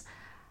says,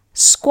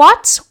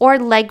 squats or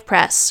leg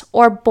press,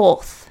 or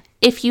both,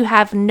 if you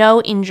have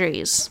no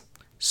injuries?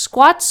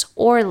 Squats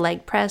or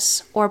leg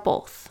press, or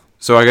both?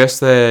 So I guess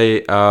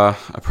they are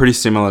a pretty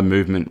similar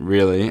movement,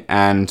 really,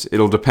 and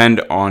it'll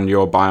depend on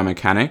your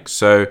biomechanics.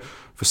 So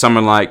for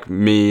someone like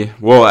me,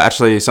 well,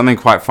 actually, something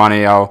quite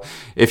funny,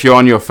 if you're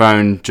on your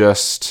phone,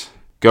 just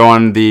go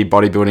on the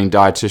Bodybuilding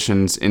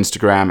Dietitian's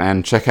Instagram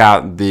and check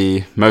out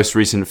the most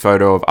recent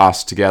photo of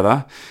us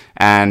together.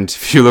 And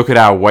if you look at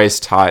our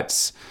waist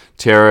heights,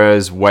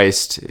 Tiara's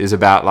waist is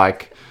about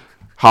like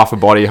half a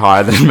body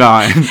higher than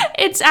mine.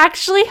 It's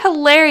actually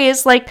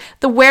hilarious, like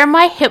where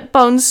my hip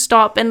bones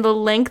stop and the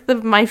length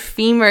of my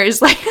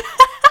femurs, like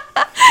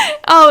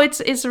oh,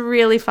 it's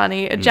really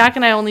funny. Jack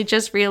and I only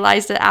just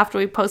realized it after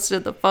we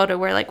posted the photo.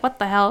 We're like, what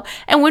the hell?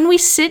 And when we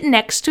sit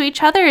next to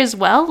each other as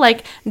well,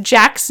 like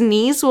Jack's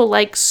knees will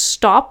like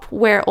stop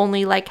where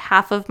only like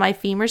half of my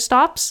femur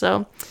stops.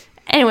 So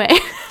anyway.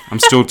 I'm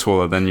still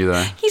taller than you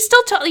though. He's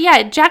still tall.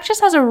 Yeah, Jack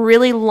just has a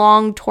really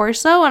long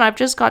torso and I've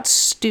just got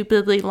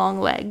stupidly long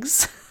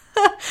legs.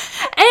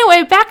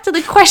 Anyway, back to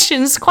the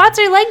question, squats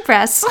or leg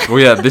press? Well,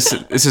 yeah, this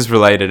is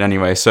related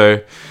anyway.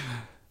 So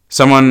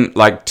someone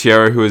like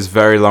Tiara, who has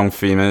very long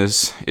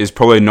femurs, is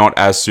probably not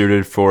as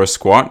suited for a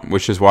squat,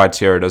 which is why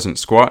Tiara doesn't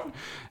squat,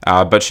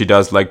 but she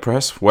does leg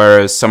press.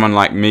 Whereas someone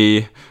like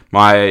me,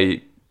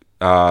 my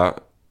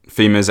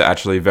femurs are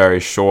actually very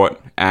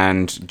short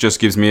and just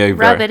gives me a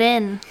Rub it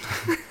in.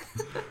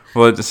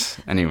 Well,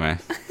 anyway.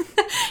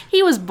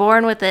 He was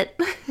born with it.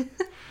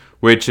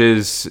 Which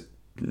is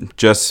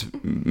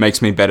just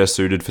makes me better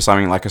suited for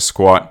something like a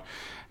squat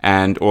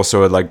and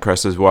also a leg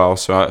press as well.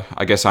 So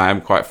I guess I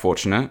am quite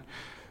fortunate.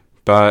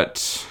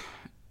 But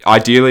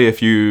ideally,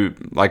 if you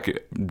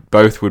like,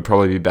 both would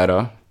probably be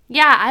better.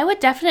 Yeah, I would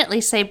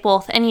definitely say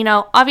both. And,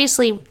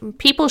 obviously,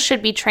 people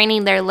should be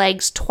training their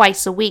legs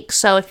twice a week.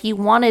 So if you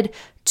wanted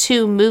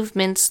two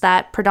movements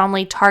that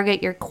predominantly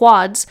target your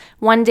quads,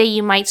 one day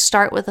you might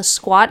start with a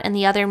squat and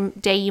the other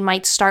day you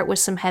might start with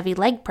some heavy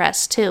leg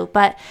press too.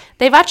 But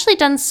they've actually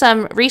done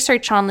some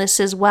research on this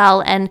as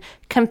well, and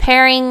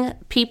comparing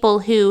people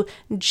who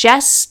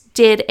just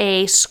did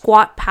a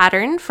squat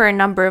pattern for a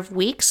number of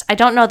weeks. I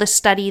don't know the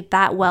study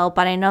that well,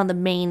 but I know the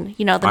main,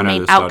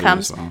 main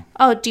outcomes. Well.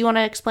 Oh, do you want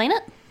to explain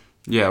it?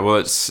 Yeah, well,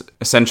 it's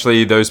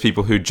essentially those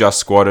people who just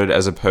squatted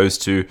as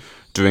opposed to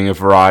doing a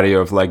variety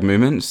of leg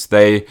movements.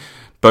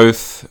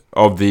 Both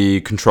of the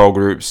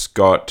groups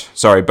got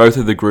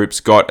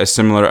a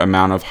similar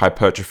amount of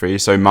hypertrophy,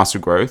 so muscle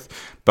growth,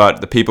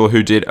 but the people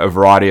who did a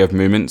variety of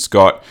movements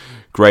got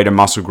greater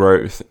muscle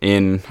growth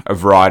in a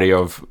variety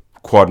of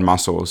quad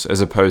muscles as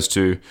opposed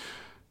to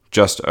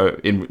just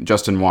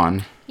in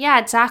one. Yeah,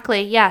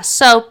 exactly. Yeah.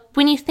 So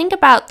when you think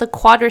about the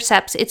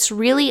quadriceps, it's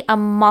really a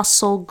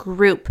muscle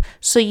group.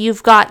 So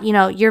you've got,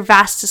 your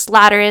vastus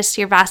lataris,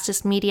 your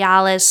vastus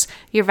medialis,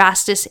 your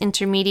vastus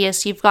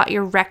intermedius, you've got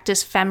your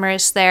rectus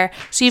femoris there.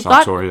 So you've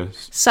got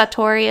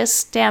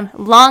sartorius, damn,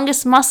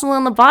 longest muscle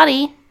in the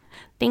body.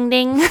 Ding,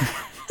 ding.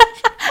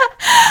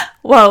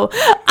 Whoa.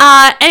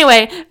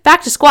 Anyway,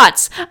 back to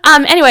squats.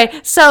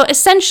 So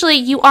essentially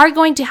you are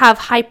going to have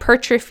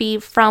hypertrophy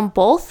from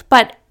both,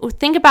 but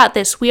think about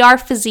this. We are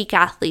physique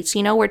athletes.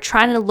 We're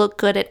trying to look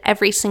good at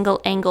every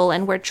single angle,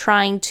 and we're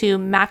trying to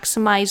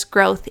maximize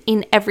growth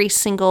in every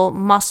single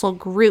muscle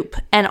group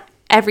and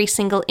every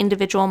single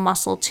individual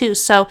muscle too.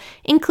 So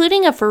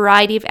including a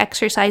variety of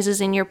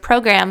exercises in your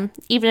program,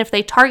 even if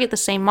they target the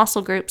same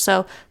muscle group,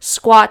 so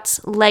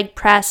squats, leg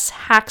press,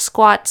 hack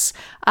squats,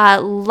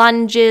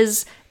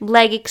 lunges,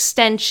 leg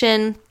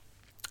extension,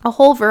 a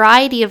whole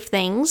variety of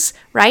things,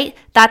 right?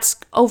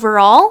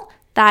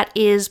 That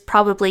is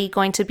probably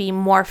going to be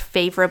more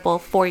favorable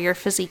for your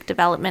physique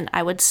development,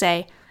 I would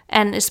say.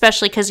 And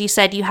especially because you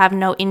said you have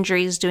no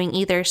injuries doing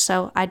either,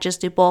 so I just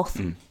do both.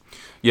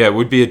 Yeah, it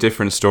would be a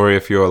different story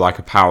if you're like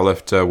a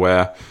powerlifter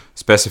where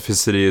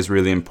specificity is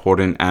really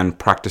important and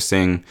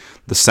practicing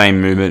the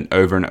same movement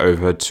over and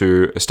over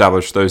to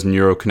establish those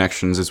neural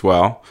connections as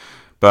well.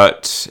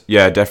 But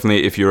yeah,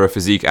 definitely if you're a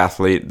physique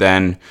athlete,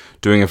 then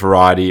doing a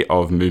variety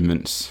of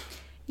movements.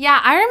 Yeah,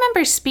 I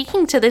remember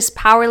speaking to this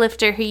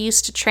powerlifter who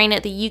used to train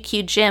at the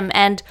UQ gym,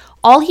 and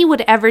all he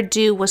would ever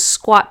do was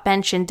squat,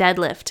 bench, and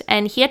deadlift.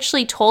 And he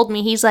actually told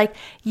me, he's like,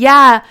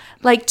 yeah,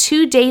 like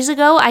 2 days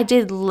ago, I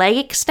did leg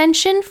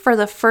extension for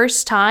the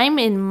first time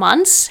in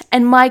months,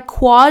 and my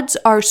quads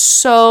are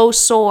so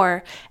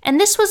sore. And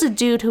this was a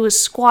dude who was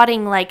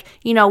squatting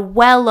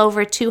well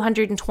over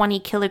 220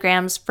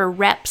 kilograms for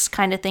reps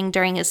kind of thing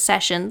during his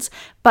sessions.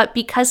 But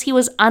because he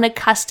was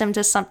unaccustomed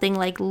to something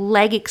like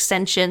leg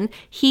extension,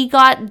 he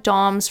got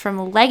DOMs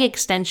from leg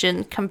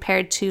extension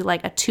compared to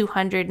like a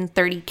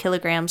 230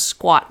 kilograms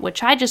squat,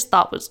 which I just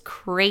thought was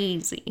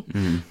crazy.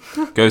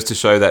 Goes to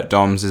show that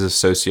DOMS is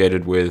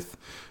associated with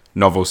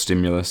novel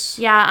stimulus.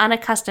 Yeah,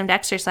 unaccustomed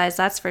exercise,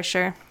 that's for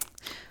sure.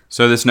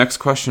 So this next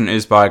question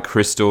is by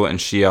Crystal, and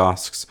she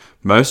asks,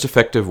 most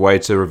effective way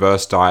to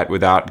reverse diet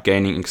without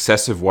gaining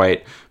excessive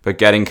weight but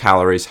getting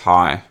calories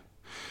high?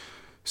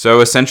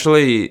 So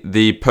essentially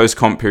the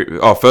post-comp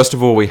period, first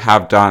of all, we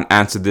have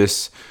answered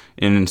this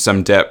in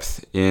some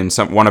depth in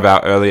one of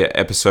our earlier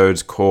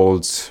episodes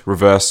called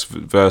Reverse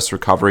versus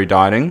Recovery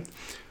Dieting.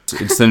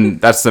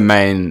 That's the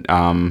main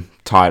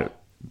part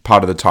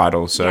of the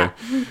title. So,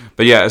 yeah.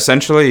 But yeah,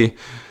 essentially,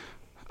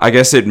 I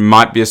guess it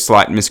might be a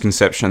slight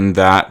misconception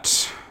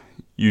that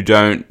you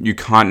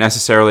can't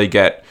necessarily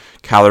get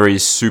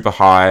calories super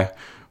high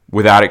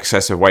without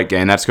excessive weight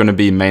gain. That's going to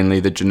be mainly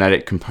the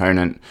genetic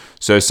component.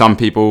 So some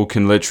people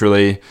can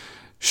literally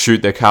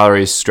shoot their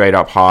calories straight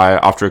up high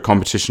after a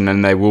competition,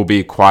 and they will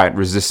be quite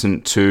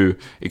resistant to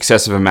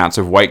excessive amounts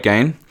of weight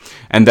gain.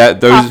 And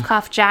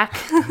cough,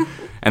 Jack.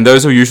 And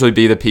those will usually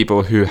be the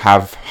people who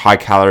have high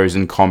calories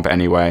in comp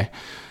anyway.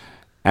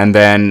 And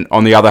then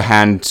on the other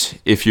hand,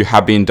 if you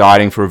have been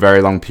dieting for a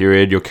very long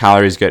period, your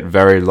calories get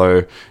very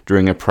low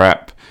during a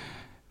prep.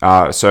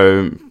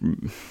 So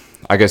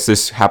I guess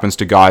this happens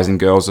to guys and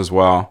girls as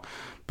well,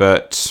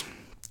 but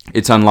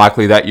it's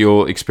unlikely that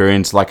you'll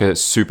experience like a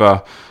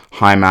super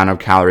high amount of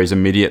calories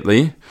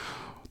immediately.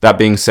 That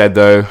being said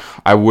though,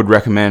 I would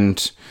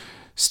recommend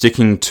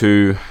sticking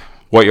to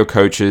what your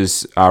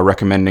coaches are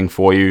recommending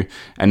for you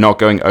and not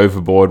going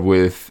overboard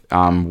with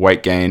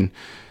weight gain,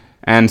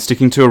 and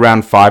sticking to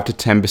around 5 to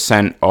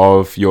 10%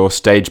 of your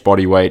stage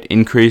body weight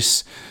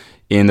increase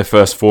in the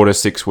first 4 to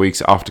 6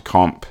 weeks after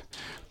comp.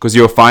 Because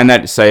you'll find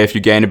that, say, if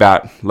you gain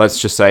about, let's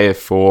just say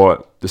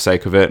for the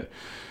sake of it,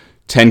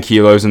 10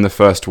 kilos in the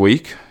first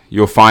week,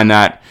 you'll find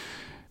that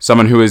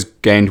someone who has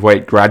gained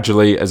weight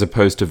gradually as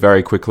opposed to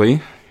very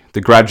quickly,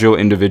 the gradual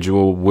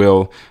individual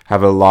will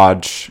have a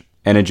large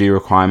energy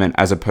requirement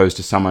as opposed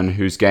to someone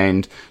who's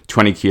gained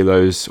 20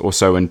 kilos or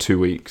so in 2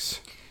 weeks.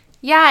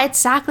 Yeah,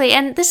 exactly.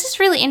 And this is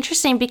really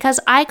interesting because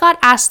I got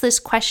asked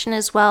this question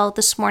as well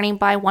this morning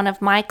by one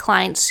of my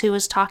clients who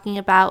was talking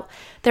about,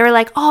 they were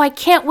like, oh, I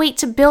can't wait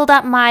to build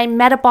up my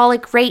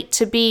metabolic rate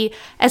to be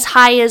as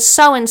high as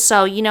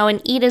so-and-so,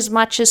 and eat as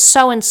much as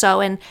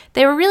so-and-so. And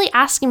they were really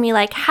asking me,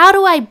 like, how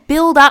do I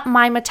build up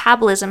my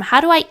metabolism?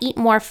 How do I eat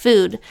more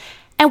food?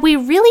 And we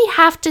really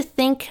have to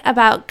think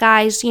about,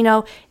 guys,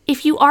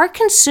 if you are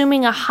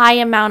consuming a high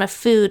amount of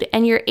food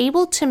and you're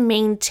able to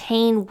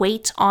maintain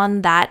weight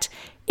on that,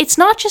 it's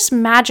not just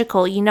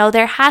magical,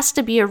 there has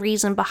to be a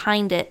reason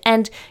behind it.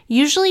 And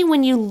usually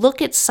when you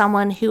look at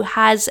someone who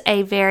has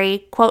a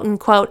very quote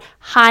unquote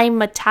high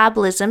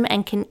metabolism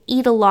and can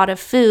eat a lot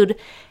of food,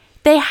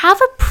 they have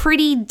a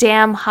pretty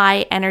damn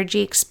high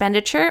energy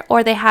expenditure,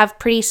 or they have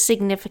pretty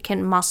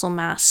significant muscle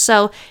mass.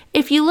 So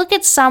if you look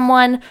at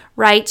someone,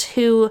 right,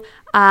 who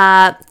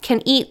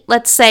can eat,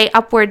 let's say,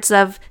 upwards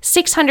of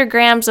 600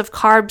 grams of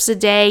carbs a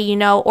day,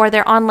 or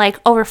they're on like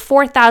over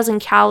 4,000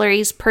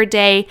 calories per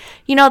day,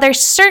 they're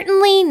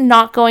certainly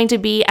not going to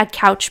be a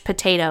couch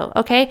potato,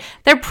 okay?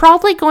 They're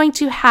probably going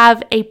to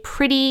have a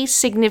pretty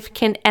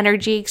significant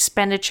energy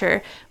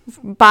expenditure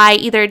by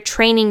either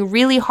training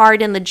really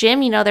hard in the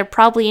gym, they're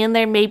probably in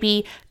there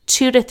maybe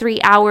 2 to 3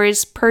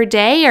 hours per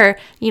day, or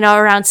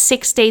around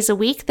 6 days a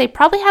week. They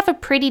probably have a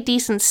pretty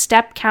decent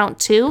step count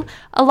too.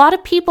 A lot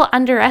of people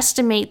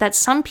underestimate that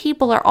some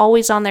people are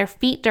always on their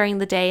feet during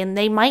the day, and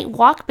they might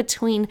walk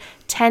between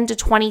 10 to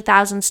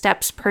 20,000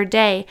 steps per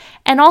day.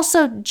 And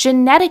also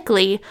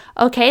genetically,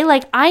 okay,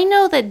 like I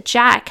know that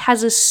Jack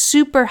has a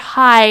super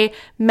high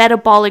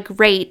metabolic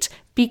rate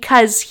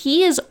because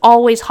he is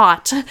always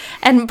hot.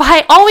 And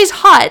by always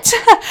hot,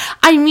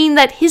 I mean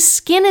that his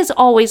skin is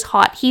always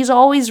hot. He's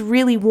always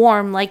really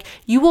warm. Like,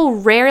 you will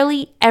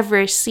rarely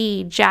ever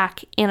see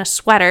Jack in a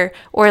sweater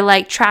or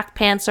like track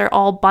pants are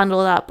all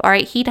bundled up. All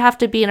right, he'd have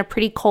to be in a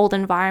pretty cold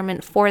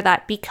environment for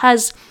that,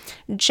 because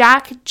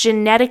Jack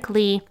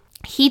genetically,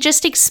 he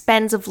just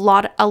expends a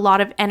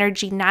lot of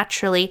energy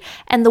naturally.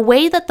 And the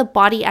way that the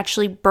body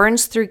actually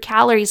burns through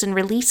calories and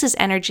releases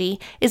energy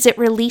is it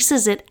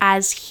releases it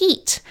as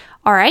heat.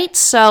 All right,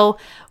 so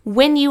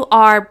when you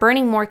are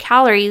burning more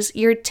calories,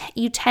 you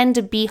tend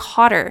to be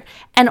hotter.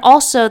 And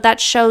also that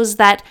shows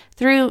that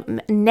through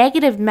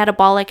negative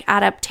metabolic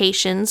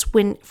adaptations,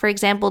 when, for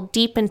example,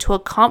 deep into a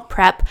comp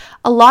prep,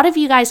 a lot of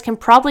you guys can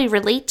probably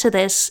relate to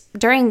this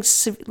during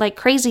like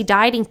crazy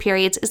dieting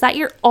periods, is that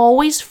you're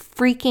always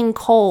freaking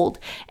cold.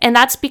 And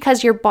that's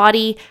because your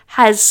body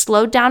has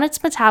slowed down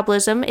its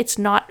metabolism. It's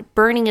not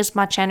burning as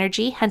much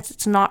energy, hence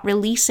it's not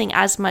releasing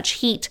as much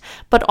heat,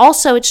 but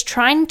also it's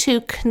trying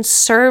to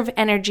conserve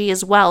energy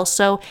as well.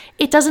 So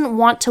it doesn't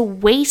want to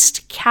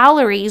waste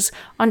calories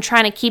on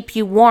trying to keep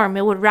you warm.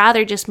 It would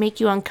rather just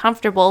make you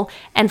uncomfortable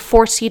and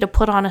force you to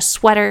put on a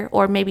sweater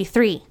or maybe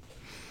 3.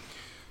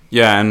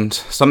 Yeah, and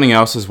something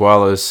else as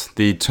well is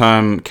the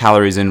term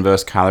calories in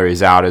versus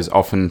calories out is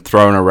often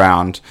thrown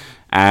around.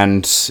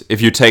 And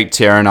if you take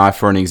Tiara and I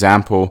for an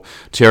example,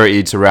 Tiara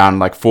eats around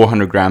like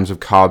 400 grams of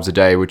carbs a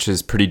day, which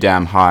is pretty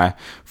damn high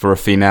for a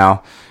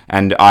female.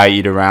 And I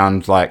eat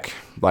around like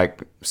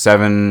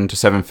 7 to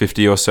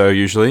 750 or so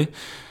usually.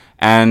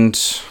 And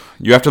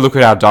you have to look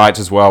at our diets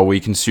as well. We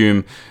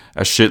consume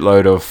a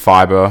shitload of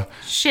fiber.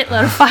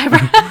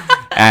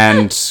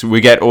 And we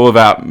get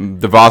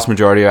the vast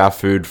majority of our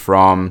food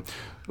from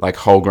like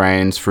whole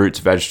grains, fruits,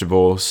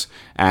 vegetables,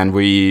 and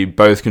we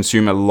both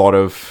consume a lot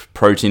of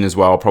protein as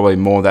well, probably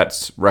more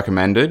that's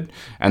recommended.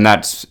 And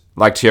that's,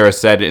 like Tiara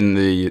said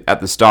at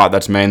the start,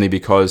 that's mainly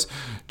because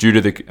due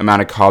to the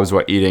amount of carbs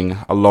we're eating,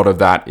 a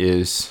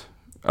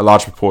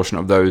large proportion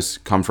of those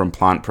come from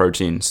plant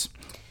proteins.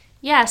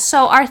 Yeah,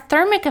 so our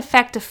thermic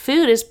effect of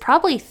food is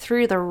probably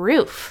through the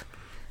roof.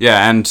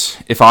 Yeah, and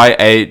if I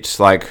ate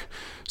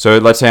so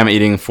let's say I'm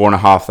eating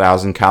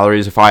 4,500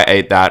 calories. If I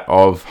ate that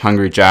of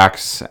Hungry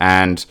Jack's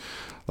and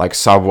like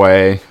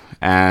Subway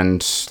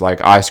and like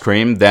ice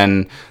cream,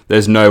 then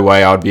there's no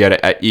way I would be able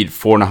to eat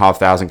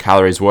 4,500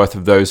 calories worth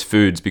of those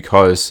foods,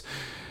 because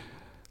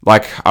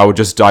like I would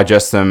just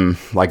digest them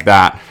like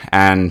that.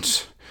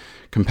 And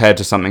compared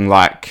to something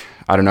like,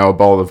 I don't know, a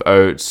bowl of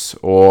oats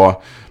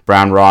or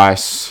brown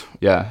rice,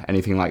 yeah,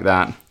 anything like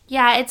that.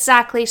 Yeah,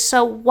 exactly.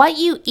 So what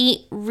you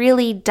eat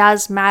really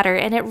does matter,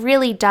 and it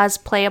really does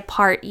play a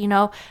part.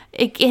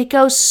 It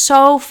goes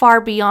so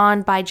far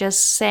beyond by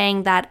just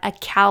saying that a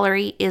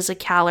calorie is a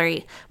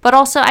calorie. But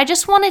also, I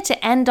just wanted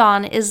to end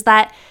on is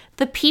that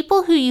the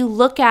people who you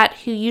look at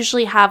who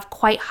usually have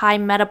quite high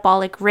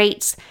metabolic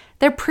rates,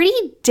 they're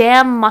pretty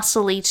damn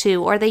muscly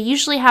too, or they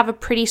usually have a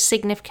pretty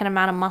significant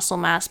amount of muscle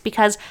mass,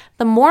 because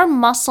the more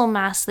muscle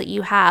mass that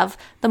you have,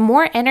 the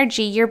more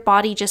energy your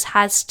body just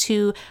has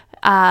to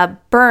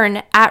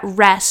burn at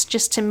rest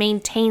just to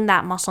maintain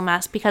that muscle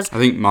mass. Because I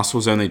think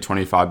muscle's only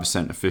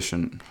 25%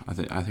 efficient. I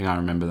think I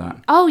remember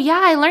that. Oh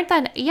yeah, I learned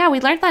that. Yeah, we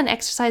learned that in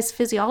exercise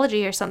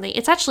physiology or something.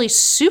 It's actually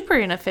super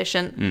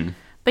inefficient.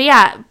 But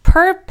yeah,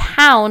 per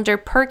pound or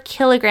per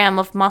kilogram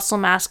of muscle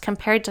mass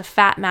compared to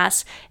fat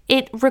mass,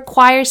 it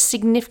requires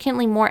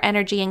significantly more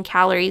energy and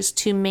calories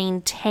to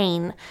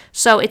maintain.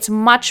 So it's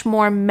much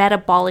more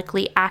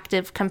metabolically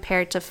active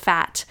compared to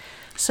fat.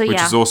 So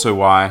Which is also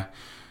why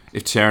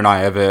if Tara and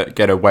I ever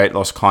get a weight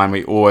loss client,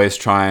 we always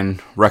try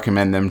and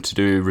recommend them to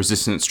do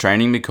resistance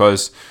training,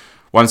 because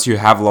once you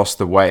have lost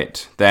the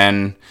weight,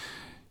 then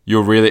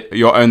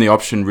your only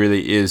option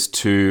really is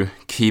to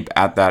keep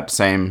at that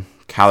same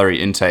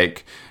calorie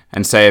intake.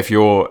 And say if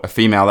you're a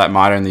female, that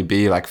might only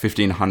be like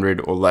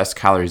 1,500 or less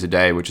calories a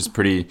day, which is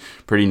pretty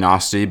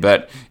nasty.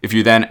 But if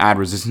you then add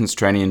resistance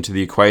training into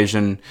the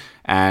equation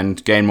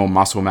and gain more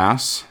muscle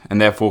mass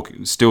and therefore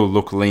still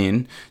look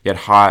lean, yet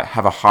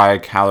have a higher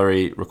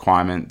calorie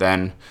requirement,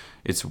 then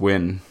it's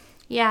win.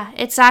 Yeah,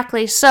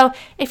 exactly. So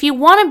if you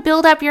want to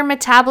build up your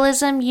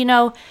metabolism,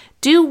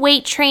 do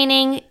weight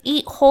training,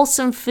 eat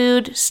wholesome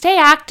food, stay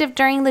active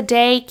during the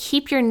day,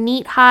 keep your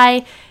NEAT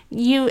high,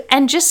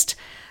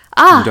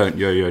 and don't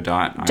yo-yo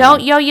diet.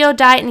 Don't yo-yo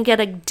diet and get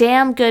a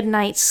damn good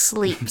night's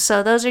sleep.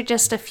 So those are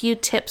just a few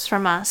tips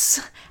from us.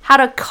 How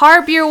to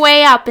carb your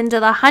way up into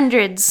the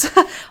hundreds,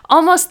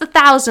 almost the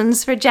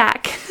thousands for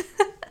Jack.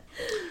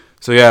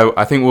 So yeah,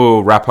 I think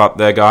we'll wrap up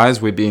there,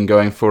 guys. We've been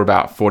going for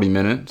about 40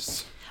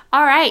 minutes.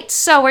 All right,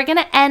 so we're going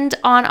to end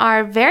on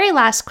our very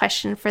last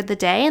question for the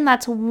day, and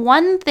that's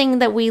one thing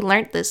that we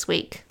learned this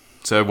week.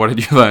 So what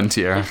did you learn,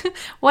 Tiara?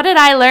 What did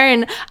I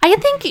learn? I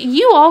think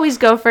you always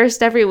go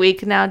first every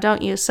week now,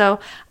 don't you? So,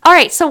 all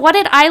right, so what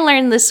did I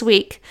learn this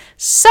week?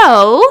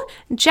 So,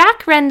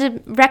 Jack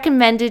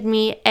recommended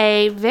me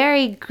a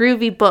very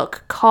groovy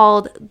book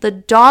called The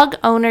Dog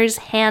Owner's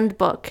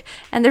Handbook.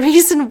 And the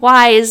reason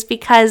why is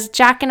because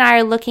Jack and I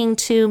are looking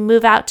to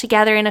move out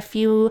together in a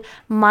few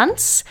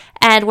months.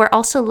 And we're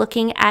also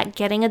looking at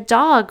getting a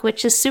dog,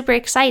 which is super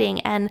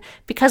exciting. And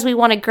because we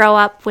want to grow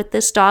up with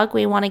this dog,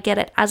 we want to get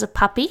it as a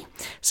puppy.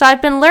 So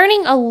I've been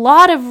learning a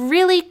lot of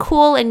really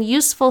cool and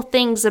useful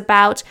things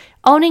about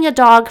owning a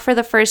dog for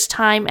the first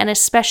time, and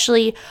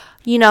especially,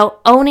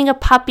 owning a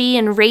puppy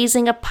and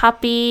raising a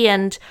puppy.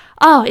 And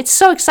it's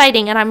so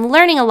exciting, and I'm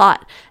learning a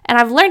lot. And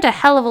I've learned a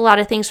hell of a lot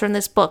of things from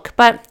this book,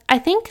 but I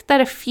think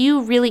that a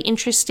few really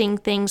interesting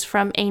things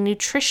from a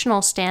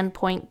nutritional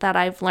standpoint that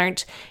I've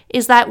learned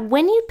is that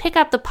when you pick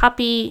up the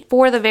puppy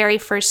for the very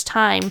first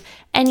time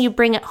and you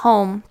bring it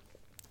home,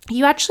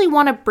 you actually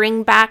want to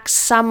bring back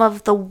some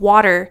of the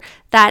water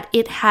that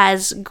it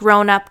has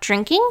grown up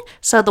drinking,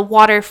 so the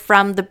water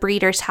from the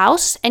breeder's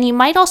house, and you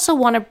might also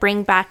want to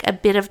bring back a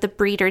bit of the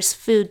breeder's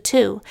food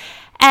too.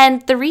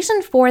 And the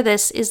reason for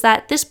this is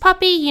that this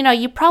puppy,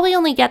 you probably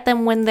only get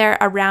them when they're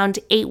around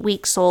 8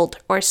 weeks old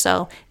or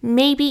so,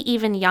 maybe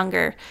even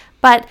younger.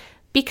 But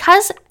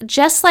because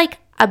just like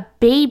a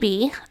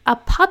baby, a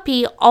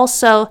puppy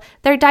also,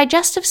 their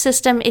digestive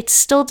system, it's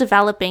still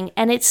developing,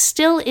 and it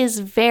still is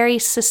very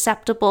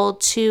susceptible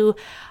to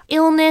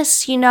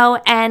illness,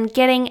 and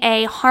getting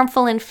a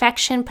harmful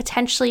infection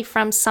potentially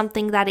from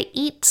something that it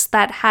eats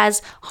that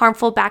has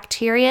harmful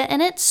bacteria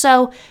in it.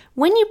 So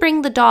when you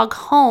bring the dog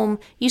home,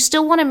 you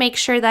still want to make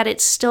sure that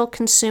it's still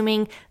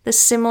consuming the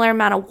similar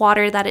amount of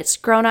water that it's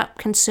grown up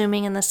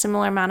consuming and the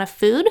similar amount of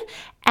food.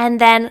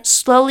 And then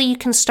slowly you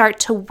can start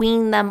to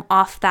wean them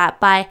off that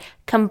by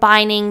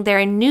combining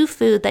their new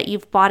food that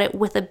you've bought it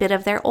with a bit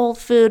of their old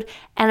food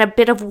and a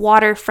bit of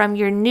water from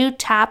your new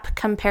tap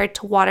compared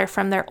to water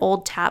from their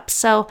old tap.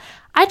 So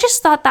I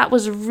just thought that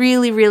was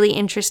really, really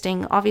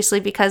interesting, obviously,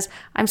 because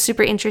I'm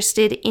super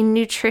interested in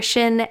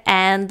nutrition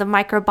and the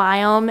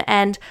microbiome,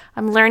 and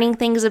I'm learning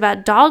things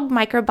about dog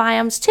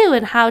microbiomes too,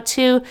 and how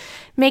to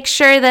make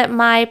sure that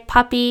my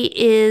puppy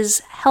is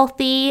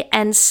healthy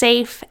and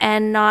safe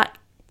and not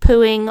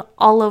pooing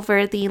all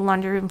over the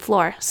laundry room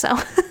floor. So,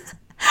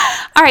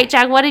 all right,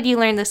 Jack, what did you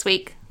learn this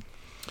week?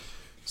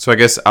 So I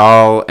guess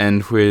I'll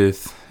end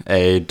with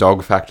a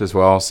dog fact as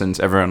well, since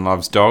everyone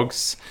loves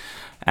dogs.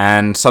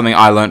 And something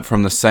I learned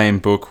from the same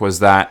book was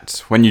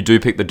that when you do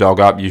pick the dog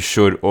up, you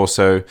should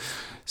also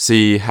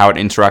see how it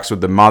interacts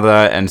with the mother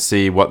and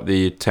see what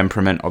the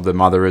temperament of the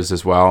mother is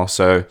as well.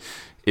 So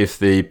if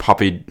the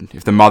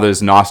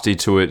mother's nasty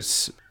to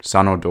its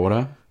son or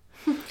daughter,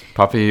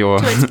 puppy, or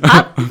to its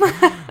pup.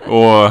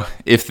 or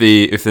if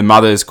the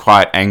mother is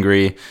quite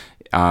angry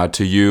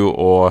to you,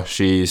 or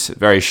she's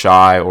very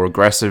shy or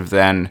aggressive,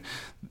 then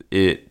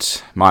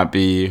it might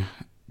be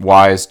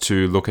wise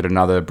to look at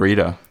another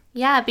breeder.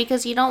 Yeah,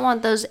 because you don't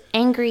want those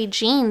angry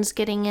genes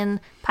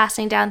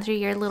passing down through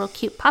your little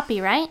cute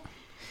puppy, right?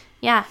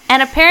 Yeah,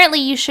 and apparently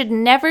you should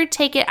never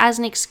take it as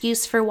an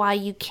excuse for why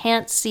you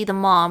can't see the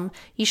mom.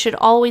 You should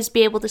always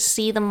be able to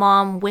see the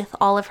mom with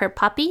all of her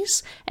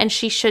puppies, and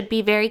she should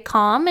be very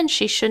calm, and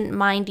she shouldn't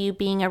mind you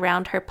being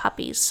around her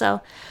puppies.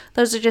 So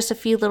those are just a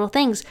few little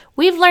things.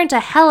 We've learned a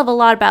hell of a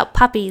lot about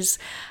puppies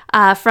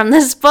from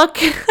this book.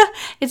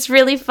 It's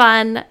really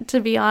fun, to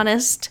be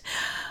honest.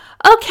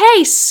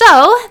 Okay,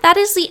 so that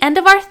is the end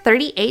of our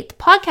 38th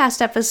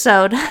podcast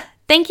episode.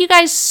 Thank you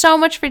guys so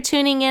much for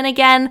tuning in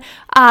again.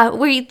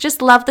 We just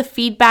love the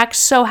feedback.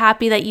 So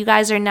happy that you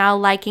guys are now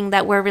liking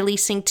that we're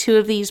releasing 2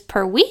 of these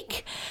per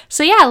week.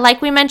 So yeah,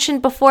 like we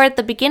mentioned before at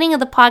the beginning of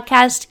the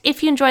podcast,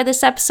 if you enjoy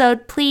this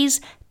episode,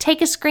 please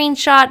take a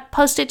screenshot,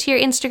 post it to your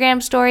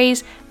Instagram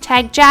stories,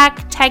 tag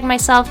Jack, tag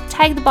myself,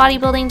 tag the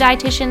bodybuilding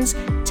dietitians,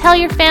 tell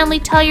your family,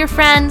 tell your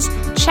friends,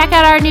 check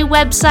out our new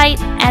website,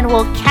 and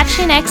we'll catch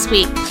you next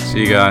week.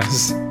 See you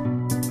guys.